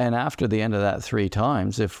 And after the end of that 3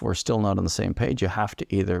 times, if we're still not on the same page, you have to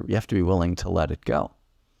be willing to let it go.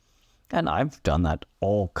 And I've done that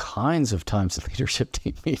all kinds of times in leadership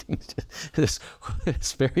team meetings. This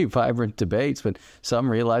very vibrant debates, but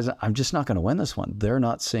some realize I'm just not going to win this one. They're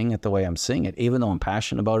not seeing it the way I'm seeing it, even though I'm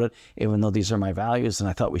passionate about it, even though these are my values and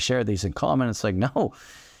I thought we shared these in common. It's like, no.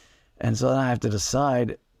 And so then I have to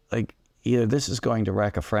decide, like, either this is going to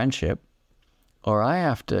wreck a friendship or I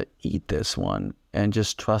have to eat this one and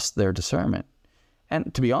just trust their discernment.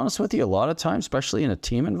 And to be honest with you, a lot of times, especially in a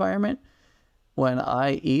team environment, when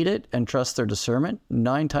I eat it and trust their discernment,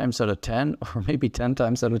 9 times out of 10, or maybe 10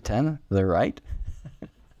 times out of 10, they're right.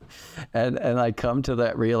 and I come to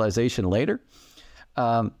that realization later.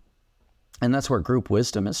 And that's where group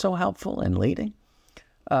wisdom is so helpful in leading.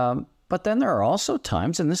 But then there are also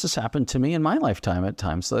times, and this has happened to me in my lifetime at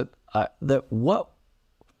times, that what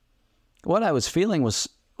I was feeling was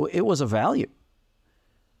a value.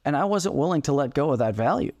 And I wasn't willing to let go of that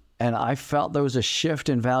value. And I felt there was a shift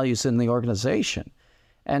in values in the organization.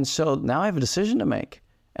 And so now I have a decision to make.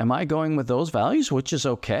 Am I going with those values, which is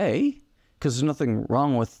okay, because there's nothing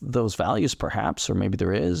wrong with those values perhaps, or maybe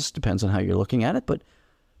there is, depends on how you're looking at it. But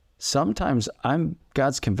sometimes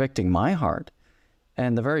God's convicting my heart.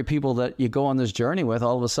 And the very people that you go on this journey with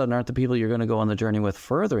all of a sudden aren't the people you're going to go on the journey with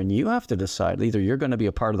further. And you have to decide, either you're going to be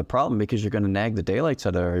a part of the problem because you're going to nag the daylights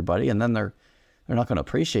out of everybody, and then they're not going to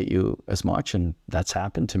appreciate you as much. And that's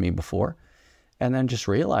happened to me before. And then just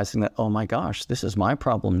realizing that, oh my gosh, this is my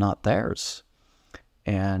problem, not theirs.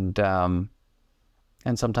 And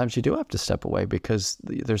sometimes you do have to step away because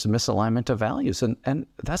there's a misalignment of values, and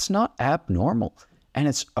that's not abnormal, and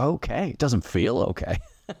it's okay. It doesn't feel okay.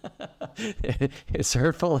 It's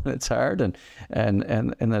hurtful and it's hard. And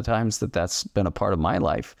the times that's been a part of my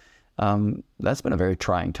life, that's been a very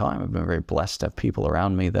trying time. I've been very blessed to have people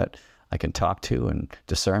around me that I can talk to and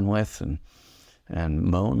discern with and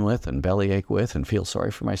moan with and bellyache with and feel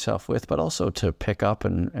sorry for myself with, but also to pick up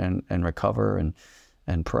and recover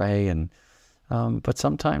and pray. But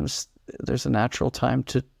sometimes there's a natural time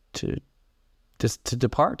to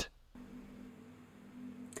depart.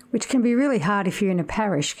 Which can be really hard if you're in a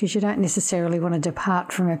parish, because you don't necessarily want to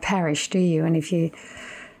depart from a parish, do you? And if you...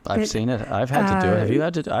 I've seen it. I've had to do it. Have you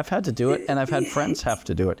had to? I've had to do it, and I've had friends have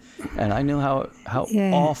to do it. And I knew how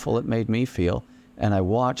awful it made me feel, and I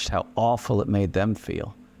watched how awful it made them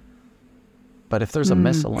feel. But if there's a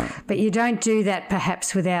misalignment... But you don't do that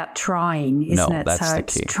perhaps without trying, isn't it? No, that's the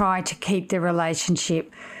key. Try to keep the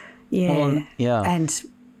relationship. Yeah. Well, yeah.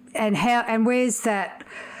 And where's that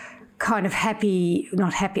kind of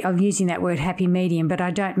not happy, I'm using that word happy medium, but I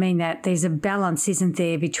don't mean that. There's a balance, isn't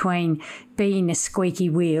there, between being a squeaky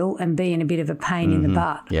wheel and being a bit of a pain in the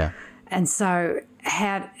butt. Yeah. And so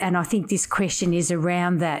and I think this question is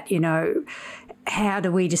around that, how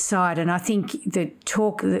do we decide? And I think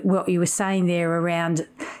what you were saying there around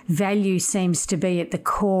value seems to be at the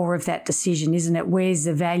core of that decision, isn't it? Where's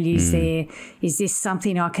the values there? Is this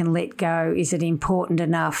something I can let go? Is it important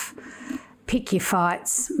enough? Pick your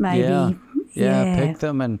fights, maybe. Yeah, pick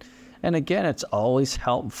them. And again, it's always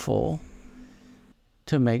helpful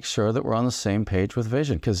to make sure that we're on the same page with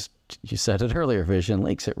vision, because you said it earlier, vision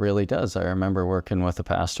leaks. It really does. I remember working with a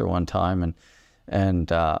pastor one time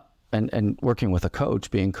and working with a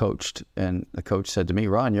coach, being coached. And the coach said to me,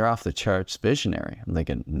 "Ron, you're off the charts visionary." I'm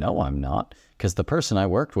thinking, no, I'm not. Because the person I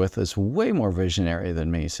worked with is way more visionary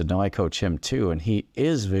than me. He said, "No, I coach him too, and he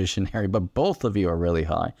is visionary, but both of you are really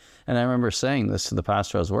high." And I remember saying this to the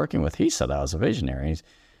pastor I was working with. He said I was a visionary.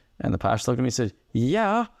 And the pastor looked at me and said,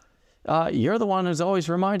 "Yeah, you're the one who's always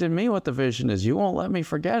reminded me what the vision is. You won't let me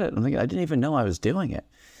forget it." I'm thinking, I didn't even know I was doing it.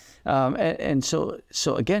 And so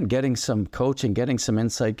again, getting some coaching, getting some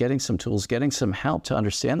insight, getting some tools, getting some help to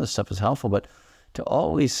understand this stuff is helpful, but to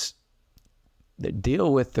always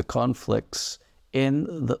deal with the conflicts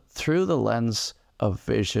through the lens of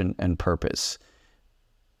vision and purpose.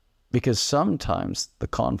 Because sometimes the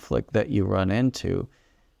conflict that you run into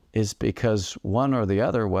is because one or the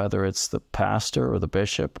other, whether it's the pastor or the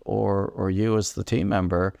bishop or you as the team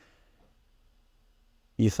member,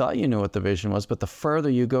 you thought you knew what the vision was, but the further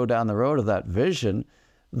you go down the road of that vision,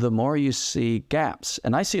 the more you see gaps.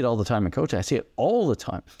 And I see it all the time in coaching. I see it all the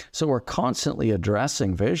time. So we're constantly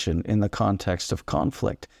addressing vision in the context of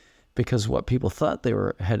conflict, because what people thought they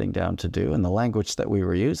were heading down to do and the language that we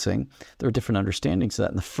were using, there are different understandings of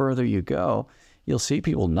that. And the further you go, you'll see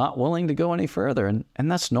people not willing to go any further. And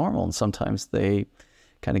that's normal. And sometimes they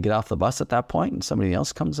kind of get off the bus at that point and somebody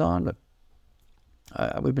else comes on. But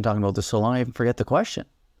we've been talking about this so long, I even forget the question.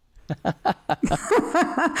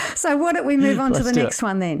 So why don't we move on to the next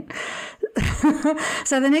one then?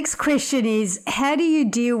 So the next question is, how do you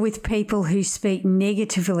deal with people who speak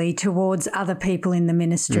negatively towards other people in the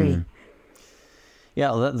ministry?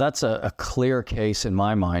 Yeah, that's a clear case in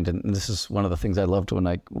my mind. And this is one of the things I loved when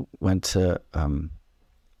I went to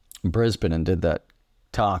Brisbane and did that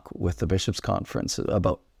talk with the Bishops' Conference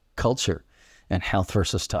about culture and health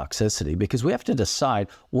versus toxicity, because we have to decide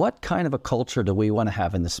what kind of a culture do we want to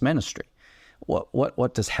have in this ministry.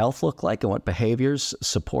 What does health look like, and what behaviors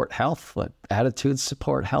support health, what attitudes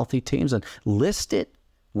support healthy teams, and list it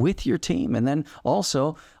with your team. And then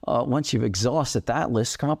also, once you've exhausted that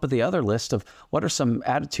list, come up with the other list of what are some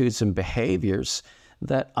attitudes and behaviors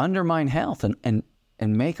that undermine health, and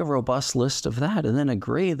make a robust list of that, and then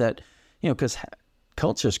agree that, because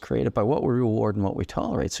culture is created by what we reward and what we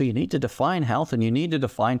tolerate. So you need to define health, and you need to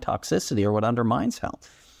define toxicity, or what undermines health.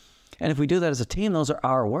 And if we do that as a team, those are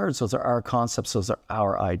our words, those are our concepts, those are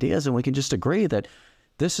our ideas, and we can just agree that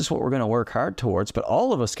this is what we're going to work hard towards. But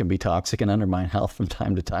all of us can be toxic and undermine health from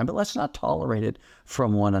time to time, but let's not tolerate it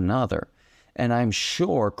from one another. And I'm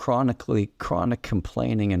sure chronic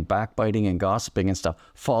complaining and backbiting and gossiping and stuff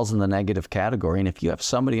falls in the negative category. And if you have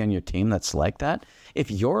somebody on your team that's like that, if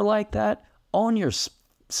you're like that, own your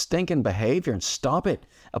stinking behavior and stop it.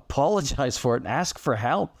 Apologize for it and ask for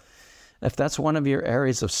help. If that's one of your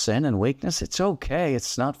areas of sin and weakness, it's okay.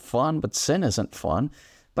 It's not fun, but sin isn't fun.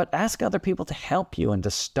 But ask other people to help you and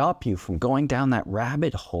to stop you from going down that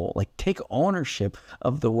rabbit hole. Like, take ownership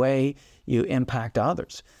of the way you impact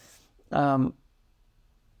others. And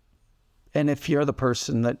if you're the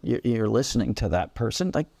person that you're listening to that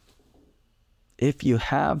person, like, if you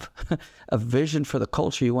have a vision for the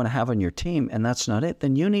culture you want to have on your team and that's not it,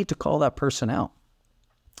 then you need to call that person out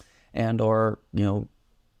or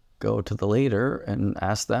go to the leader and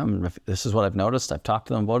ask them, if this is what I've noticed. I've talked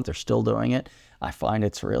to them about it. They're still doing it. I find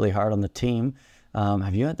it's really hard on the team.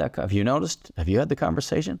 Have you noticed? Have you had the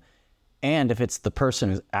conversation? And if it's the person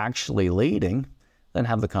who's actually leading, then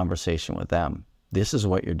have the conversation with them. This is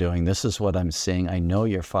what you're doing. This is what I'm seeing. I know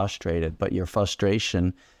you're frustrated, but your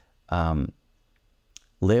frustration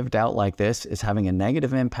lived out like this is having a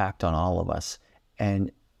negative impact on all of us.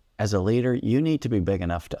 And as a leader, you need to be big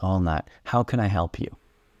enough to own that. How can I help you?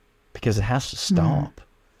 Because it has to stop.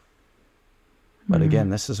 But again,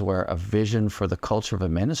 this is where a vision for the culture of a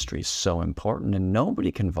ministry is so important, and nobody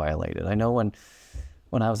can violate it. I know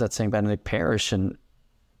when I was at St. Benedict Parish, and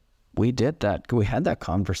we did that, we had that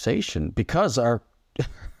conversation because our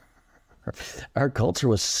culture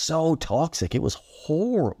was so toxic. It was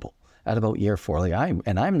horrible at about year 4.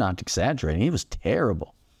 And I'm not exaggerating. It was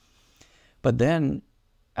terrible. But then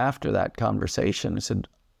after that conversation, I said,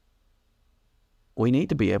 we need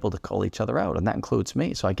to be able to call each other out, and that includes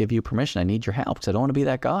me. So I give you permission. I need your help because I don't want to be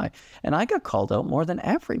that guy. And I got called out more than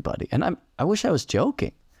everybody. And I wish I was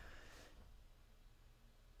joking.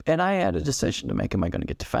 And I had a decision to make. Am I going to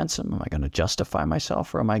get defensive? Am I going to justify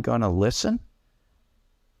myself? Or am I going to listen?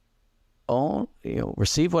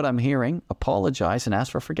 Receive what I'm hearing, apologize, and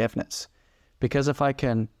ask for forgiveness. Because if I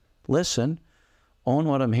can listen, own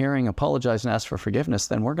what I'm hearing, apologize, and ask for forgiveness,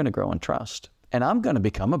 then we're going to grow in trust. And I'm going to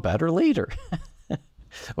become a better leader.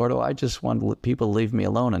 Or do I just want people to leave me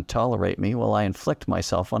alone and tolerate me while I inflict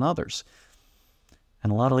myself on others?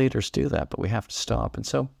 And a lot of leaders do that, but we have to stop. And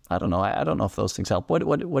so, I don't know. I don't know if those things help.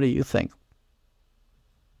 What do you think?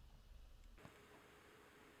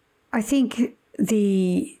 I think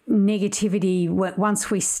the negativity,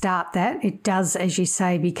 once we start that, it does, as you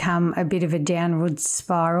say, become a bit of a downward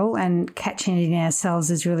spiral, and catching it in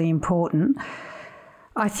ourselves is really important.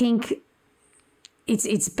 I think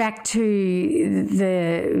it's back to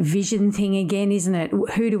the vision thing again, isn't it?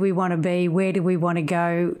 Who do we want to be? Where do we want to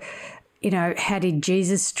go? how did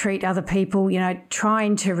Jesus treat other people?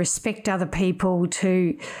 Trying to respect other people,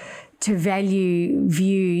 to value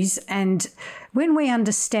views. And when we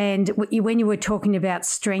understand, when you were talking about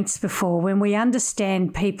strengths before, when we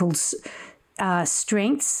understand people's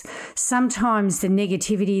strengths, sometimes the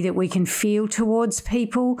negativity that we can feel towards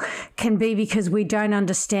people can be because we don't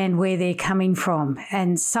understand where they're coming from.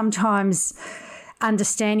 And sometimes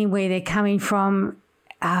understanding where they're coming from,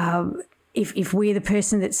 if we're the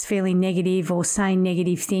person that's feeling negative or saying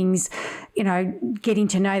negative things, getting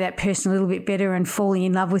to know that person a little bit better and falling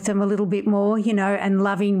in love with them a little bit more, and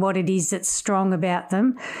loving what it is that's strong about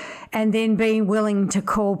them, and then being willing to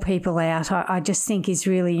call people out, I just think is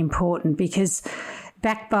really important, because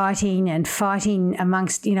backbiting and fighting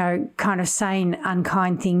amongst, kind of saying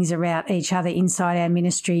unkind things about each other inside our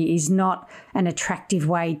ministry is not an attractive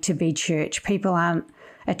way to be church. People aren't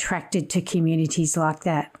attracted to communities like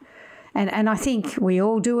that. And I think we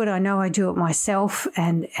all do it. I know I do it myself,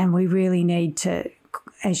 and we really need to,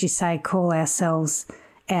 as you say, call ourselves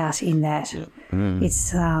out in that. Yeah.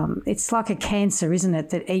 It's like a cancer, isn't it,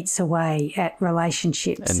 that eats away at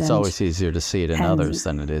relationships. And it's always easier to see it in others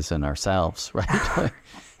than it is in ourselves, right?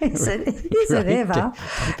 Is it ever?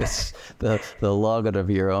 The log out of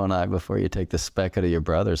your own eye before you take the speck out of your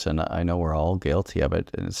brother's. And I know we're all guilty of it,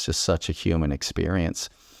 and it's just such a human experience.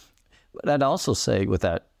 But I'd also say with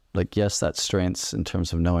that, yes, that's strengths in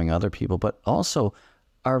terms of knowing other people, but also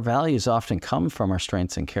our values often come from our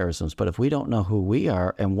strengths and charisms. But if we don't know who we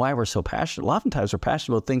are and why we're so passionate, oftentimes we're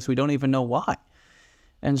passionate about things we don't even know why.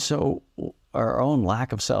 And so our own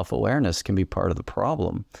lack of self-awareness can be part of the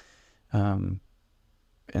problem. And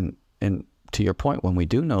to your point, when we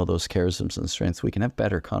do know those charisms and strengths, we can have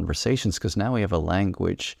better conversations, because now we have a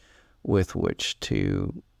language with which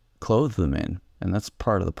to clothe them in. And that's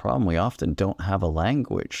part of the problem. We often don't have a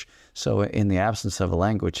language. So in the absence of a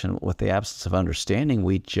language and with the absence of understanding,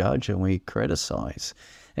 we judge and we criticize.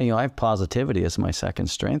 And, I have positivity as my second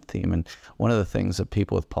strength theme. And one of the things that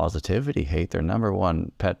people with positivity hate, their number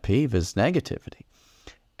one pet peeve, is negativity.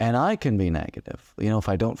 And I can be negative. If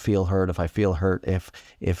I don't feel hurt, if I feel hurt,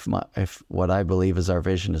 if what I believe is our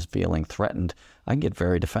vision is feeling threatened, I can get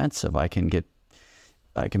very defensive. I can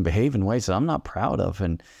behave in ways that I'm not proud of.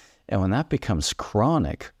 And when that becomes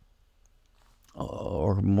chronic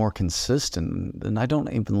or more consistent, then I don't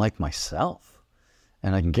even like myself.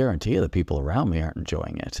 And I can guarantee you the people around me aren't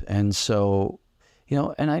enjoying it. And so,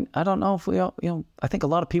 and I don't know if we all, I think a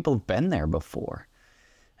lot of people have been there before.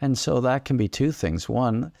 And so that can be two things.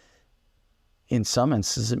 One, in some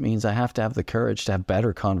instances, it means I have to have the courage to have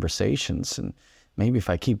better conversations. And maybe if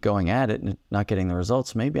I keep going at it and not getting the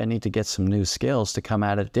results, maybe I need to get some new skills to come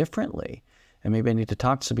at it differently. And maybe I need to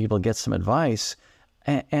talk to some people, get some advice,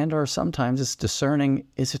 or sometimes it's discerning,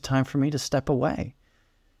 is it time for me to step away?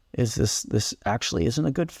 Is this actually isn't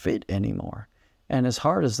a good fit anymore? And as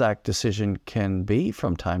hard as that decision can be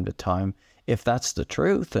from time to time, if that's the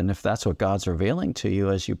truth and if that's what God's revealing to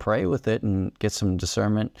you as you pray with it and get some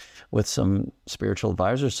discernment with some spiritual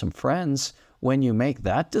advisors, some friends, when you make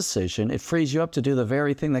that decision, it frees you up to do the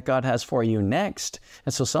very thing that God has for you next.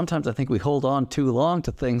 And so sometimes I think we hold on too long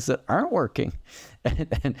to things that aren't working,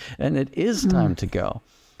 and it is time to go.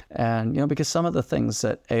 And, because some of the things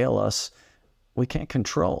that ail us, we can't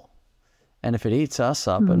control. And if it eats us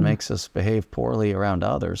up and makes us behave poorly around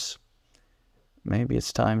others, maybe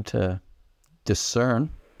it's time to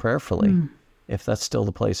discern prayerfully if that's still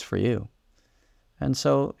the place for you. And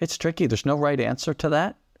so it's tricky. There's no right answer to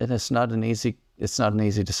that. And it's not an easy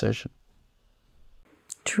decision.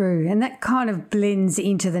 True. And that kind of blends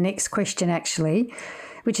into the next question, actually,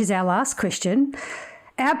 which is our last question.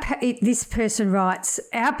 This person writes,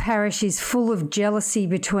 our parish is full of jealousy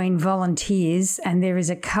between volunteers, and there is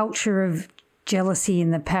a culture of jealousy in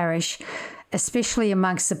the parish, especially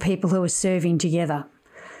amongst the people who are serving together.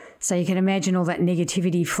 So you can imagine all that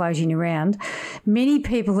negativity floating around. Many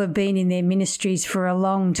people have been in their ministries for a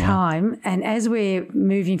long time, and as we're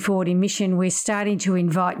moving forward in mission, we're starting to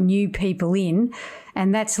invite new people in,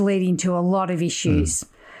 and that's leading to a lot of issues.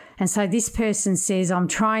 And so this person says, I'm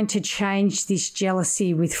trying to change this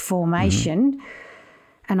jealousy with formation,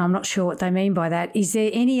 and I'm not sure what they mean by that. Is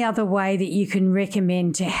there any other way that you can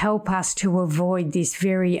recommend to help us to avoid this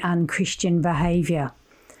very unchristian behaviour?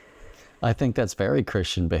 I think that's very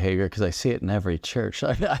Christian behavior, because I see it in every church.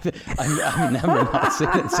 I've never not seen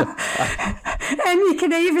it. And you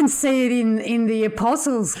can even see it in the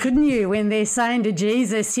apostles, couldn't you? When they're saying to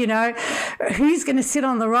Jesus, who's going to sit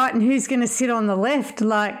on the right and who's going to sit on the left?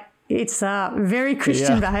 It's very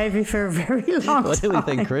Christian behavior for a very long time. What do we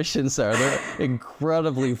think Christians are? They're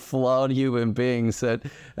incredibly flawed human beings that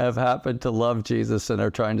have happened to love Jesus and are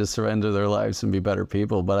trying to surrender their lives and be better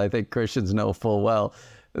people. But I think Christians know full well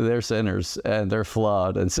they're sinners and they're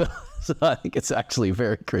flawed. And so I think it's actually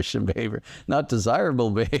very Christian behavior, not desirable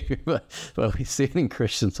behavior, but we see it in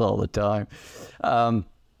Christians all the time.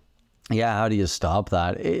 How do you stop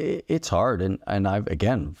that? It's hard. And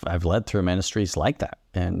I've led through ministries like that.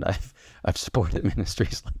 And I've supported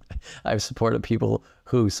ministries like that. I've supported people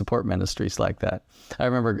who support ministries like that. I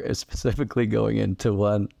remember specifically going into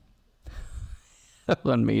one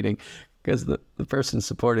meeting because the person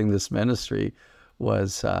supporting this ministry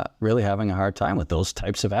was really having a hard time with those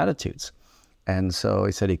types of attitudes. And so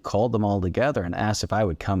he said he called them all together and asked if I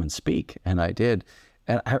would come and speak. And I did.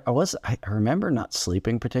 And I remember not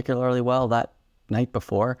sleeping particularly well that night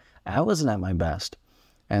before. I wasn't at my best.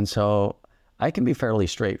 And so I can be fairly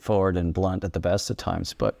straightforward and blunt at the best of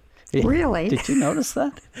times, but really? Did you notice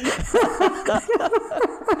that?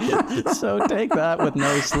 So take that with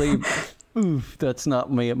no sleep. Oof, that's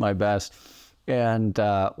not me at my best. And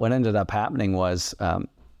what ended up happening was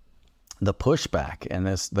the pushback, and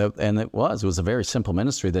it was a very simple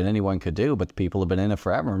ministry that anyone could do, but people have been in it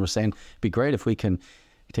forever, and we're saying it'd be great if we can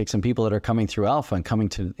take some people that are coming through Alpha and coming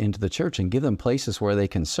into the church and give them places where they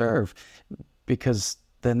can serve, because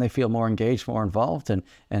then they feel more engaged, more involved.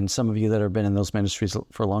 And some of you that have been in those ministries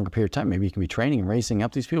for a longer period of time, maybe you can be training and raising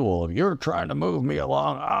up these people. Well, if you're trying to move me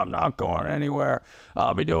along, I'm not going anywhere.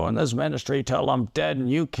 I'll be doing this ministry till I'm dead, and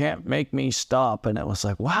you can't make me stop. And it was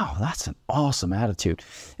like, wow, that's an awesome attitude.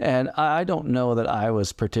 And I don't know that I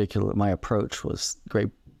was my approach was great.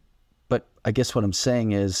 But I guess what I'm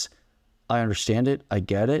saying is I understand it. I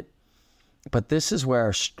get it. But this is where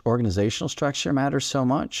our organizational structure matters so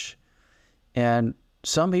much. And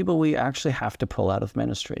some people we actually have to pull out of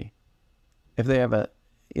ministry if they have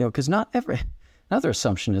because another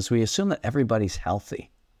assumption is we assume that everybody's healthy.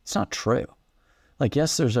 It's not true. Like,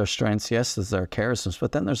 yes, there's our strengths, yes, there's our charisms,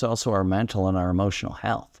 but then there's also our mental and our emotional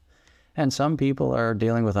health. And some people are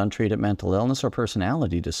dealing with untreated mental illness or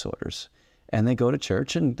personality disorders, and they go to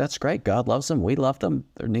church, and that's great. God loves them. We love them.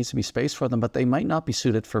 There needs to be space for them, but they might not be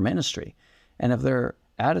suited for ministry. And if their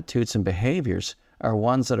attitudes and behaviors are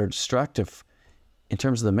ones that are destructive in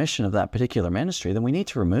terms of the mission of that particular ministry, then we need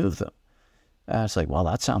to remove them. It's like, well,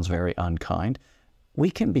 that sounds very unkind. We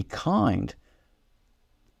can be kind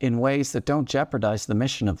in ways that don't jeopardize the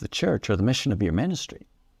mission of the church or the mission of your ministry.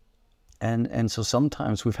 And so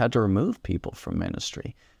sometimes we've had to remove people from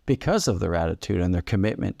ministry because of their attitude and their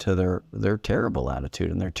commitment to their terrible attitude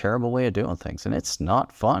and their terrible way of doing things. And it's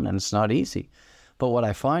not fun and it's not easy. But what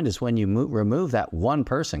I find is when you remove that one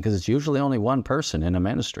person, because it's usually only one person in a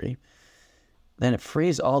ministry, then it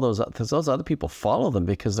frees all those other people follow them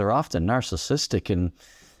because they're often narcissistic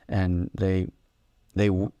and they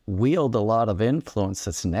wield a lot of influence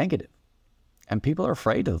that's negative. And people are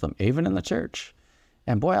afraid of them, even in the church.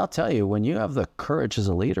 And boy, I'll tell you, when you have the courage as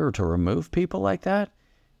a leader to remove people like that,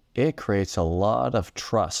 it creates a lot of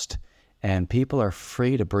trust. And people are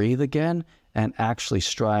free to breathe again and actually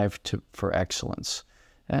strive for excellence.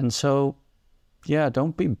 And so,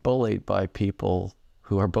 don't be bullied by people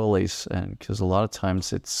who are bullies, and because a lot of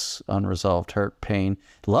times it's unresolved hurt, pain.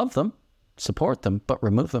 Love them, support them, but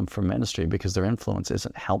remove them from ministry because their influence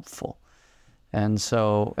isn't helpful. And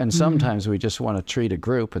so, sometimes we just want to treat a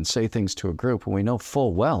group and say things to a group when we know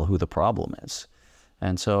full well who the problem is.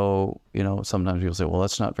 And so, sometimes people say, well,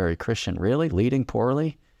 that's not very Christian. Really? Leading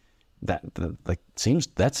poorly? That seems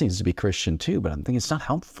to be Christian too, but I'm thinking it's not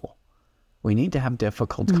helpful. We need to have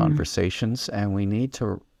difficult conversations, and we need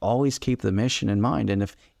to always keep the mission in mind. And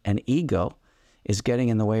if an ego is getting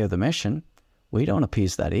in the way of the mission, we don't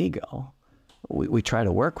appease that ego. We try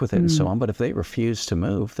to work with it and so on. But if they refuse to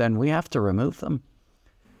move, then we have to remove them.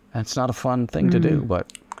 And it's not a fun thing to do,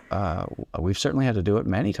 but we've certainly had to do it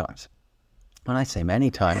many times. When I say many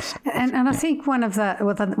times. And I think one of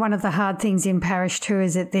the hard things in parish too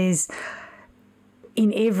is that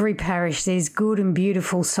in every parish, there's good and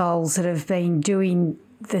beautiful souls that have been doing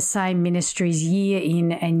the same ministries year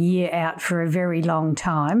in and year out for a very long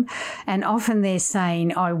time. And often they're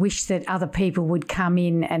saying, I wish that other people would come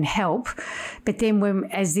in and help. But then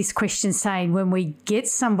as this question's saying, when we get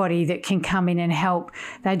somebody that can come in and help,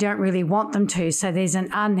 they don't really want them to. So there's an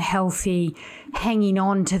unhealthy hanging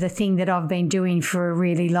on to the thing that I've been doing for a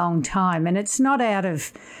really long time. And it's not out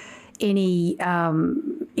of any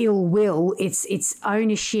ill will. It's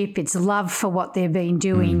ownership, it's love for what they've been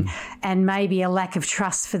doing, and maybe a lack of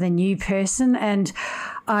trust for the new person. And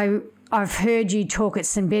I I've heard you talk at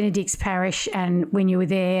St Benedict's Parish and when you were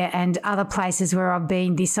there and other places where I've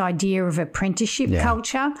been, this idea of apprenticeship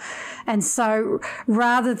culture. And so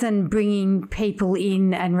rather than bringing people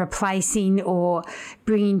in and replacing or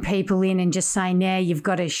bringing people in and just saying, now you've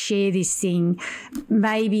got to share this thing,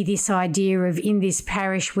 maybe this idea of in this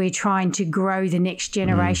parish we're trying to grow the next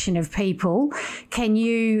generation of people. Can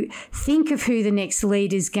you think of who the next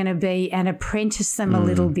leader is going to be and apprentice them a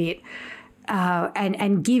little bit?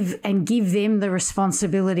 And give them the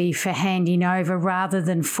responsibility for handing over rather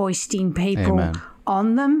than foisting people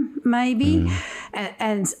on them, maybe,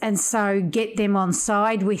 and so get them on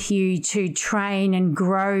side with you to train and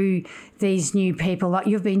grow these new people. Like,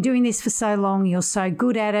 you've been doing this for so long, you're so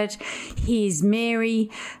good at it. Here's Mary.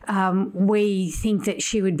 We think that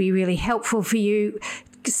she would be really helpful for you.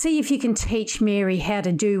 See if you can teach Mary how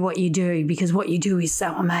to do what you do, because what you do is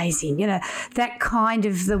so amazing. You know, that kind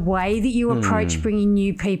of the way that you approach bringing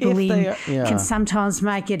new people can sometimes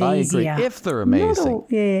make it easier. Agree. If they're amazing.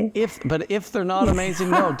 If they're not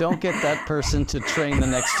amazing, no, don't get that person to train the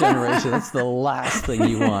next generation. That's the last thing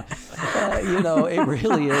you want. It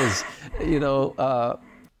really is.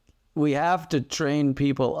 We have to train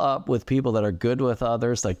people up with people that are good with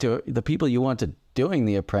others. Like the people you want to doing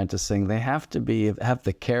the apprenticing, they have to have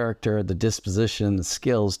the character, the disposition, the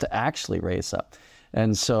skills to actually raise up.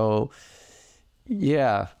 And so,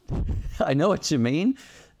 I know what you mean.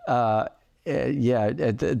 And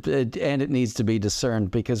it needs to be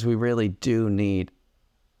discerned, because we really do need.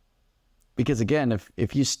 Because again,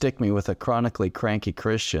 if you stick me with a chronically cranky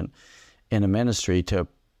Christian in a ministry to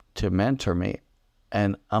mentor me,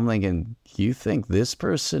 and I'm thinking, you think this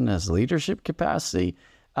person has leadership capacity?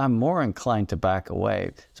 I'm more inclined to back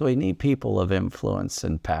away. So we need people of influence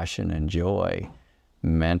and passion and joy,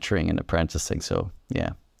 mentoring and apprenticing. So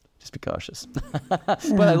just be cautious. But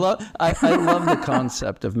I love the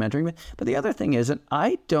concept of mentoring. But the other thing is, and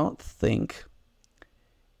I don't think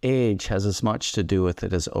age has as much to do with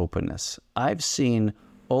it as openness. I've seen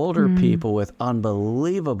older people with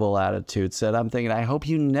unbelievable attitudes that I'm thinking, I hope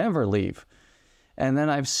you never leave. And then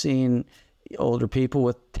I've seen older people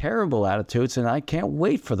with terrible attitudes, and I can't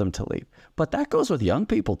wait for them to leave. But that goes with young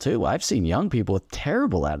people too. I've seen young people with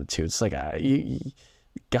terrible attitudes, like, you're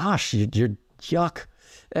yuck.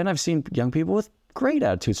 And I've seen young people with great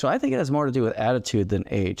attitudes. So I think it has more to do with attitude than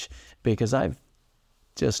age, because I've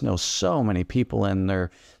just know so many people in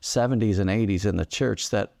their 70s and 80s in the church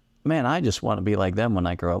that, man, I just want to be like them when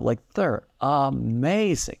I grow up. Like, they're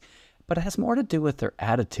amazing. But it has more to do with their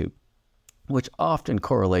attitude, which often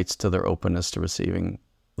correlates to their openness to receiving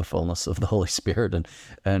the fullness of the Holy Spirit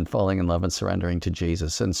and falling in love and surrendering to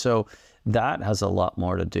Jesus. And so that has a lot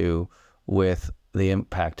more to do with the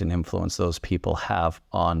impact and influence those people have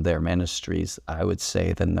on their ministries, I would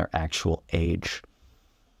say, than their actual age.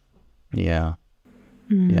 Yeah.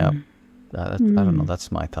 Yeah. I don't know.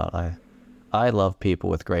 That's my thought. I love people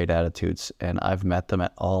with great attitudes, and I've met them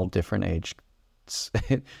at all different ages.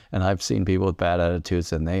 And I've seen people with bad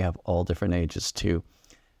attitudes, and they have all different ages too.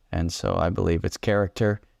 And so I believe it's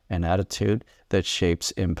character and attitude that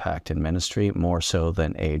shapes impact in ministry more so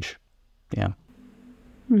than age. Yeah.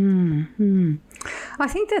 Mm-hmm. I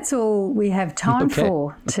think that's all we have time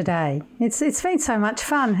for today. It's been so much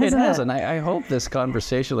fun, hasn't it? It has, and I hope this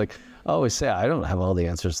conversation, like I always say, I don't have all the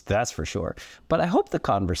answers, that's for sure. But I hope the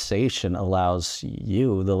conversation allows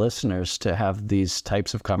you, the listeners, to have these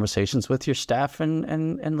types of conversations with your staff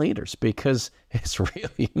and leaders, because it's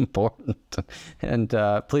really important. And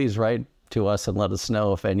please write to us and let us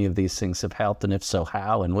know if any of these things have helped, and if so,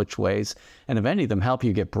 how and which ways. And if any of them help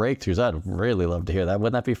you get breakthroughs, I'd really love to hear that.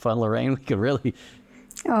 Wouldn't that be fun, Lorraine? We could really...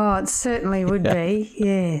 Oh, it certainly would be,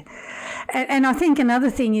 yeah. And I think another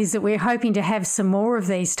thing is that we're hoping to have some more of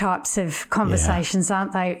these types of conversations,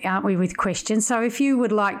 aren't we, with questions? So if you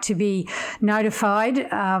would like to be notified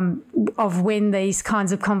of when these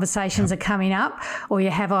kinds of conversations are coming up, or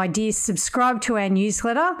you have ideas, subscribe to our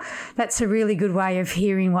newsletter. That's a really good way of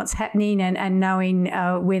hearing what's happening and knowing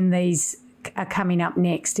when these are coming up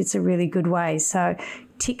next. It's a really good way. So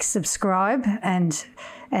tick subscribe and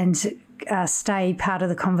stay part of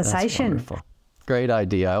the conversation. That's wonderful. Great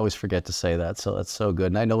idea. I always forget to say that, so that's so good.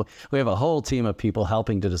 And I know we have a whole team of people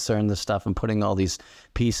helping to discern this stuff and putting all these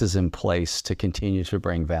pieces in place to continue to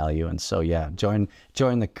bring value. And so, join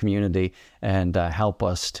the community and help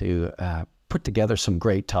us to put together some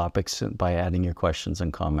great topics by adding your questions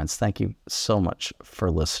and comments. Thank you so much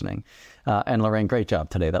for listening. And Lorraine, great job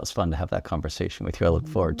today. That was fun to have that conversation with you. I look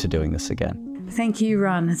forward to doing this again. Thank you,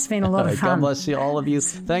 Ron. It's been a lot of fun. God bless you, all of you.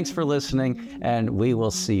 Thanks for listening, and we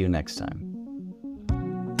will see you next time.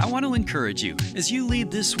 I want to encourage you, as you lead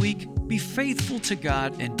this week, be faithful to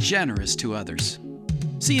God and generous to others.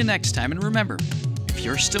 See you next time, and remember, if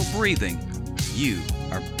you're still breathing, you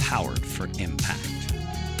are powered for impact.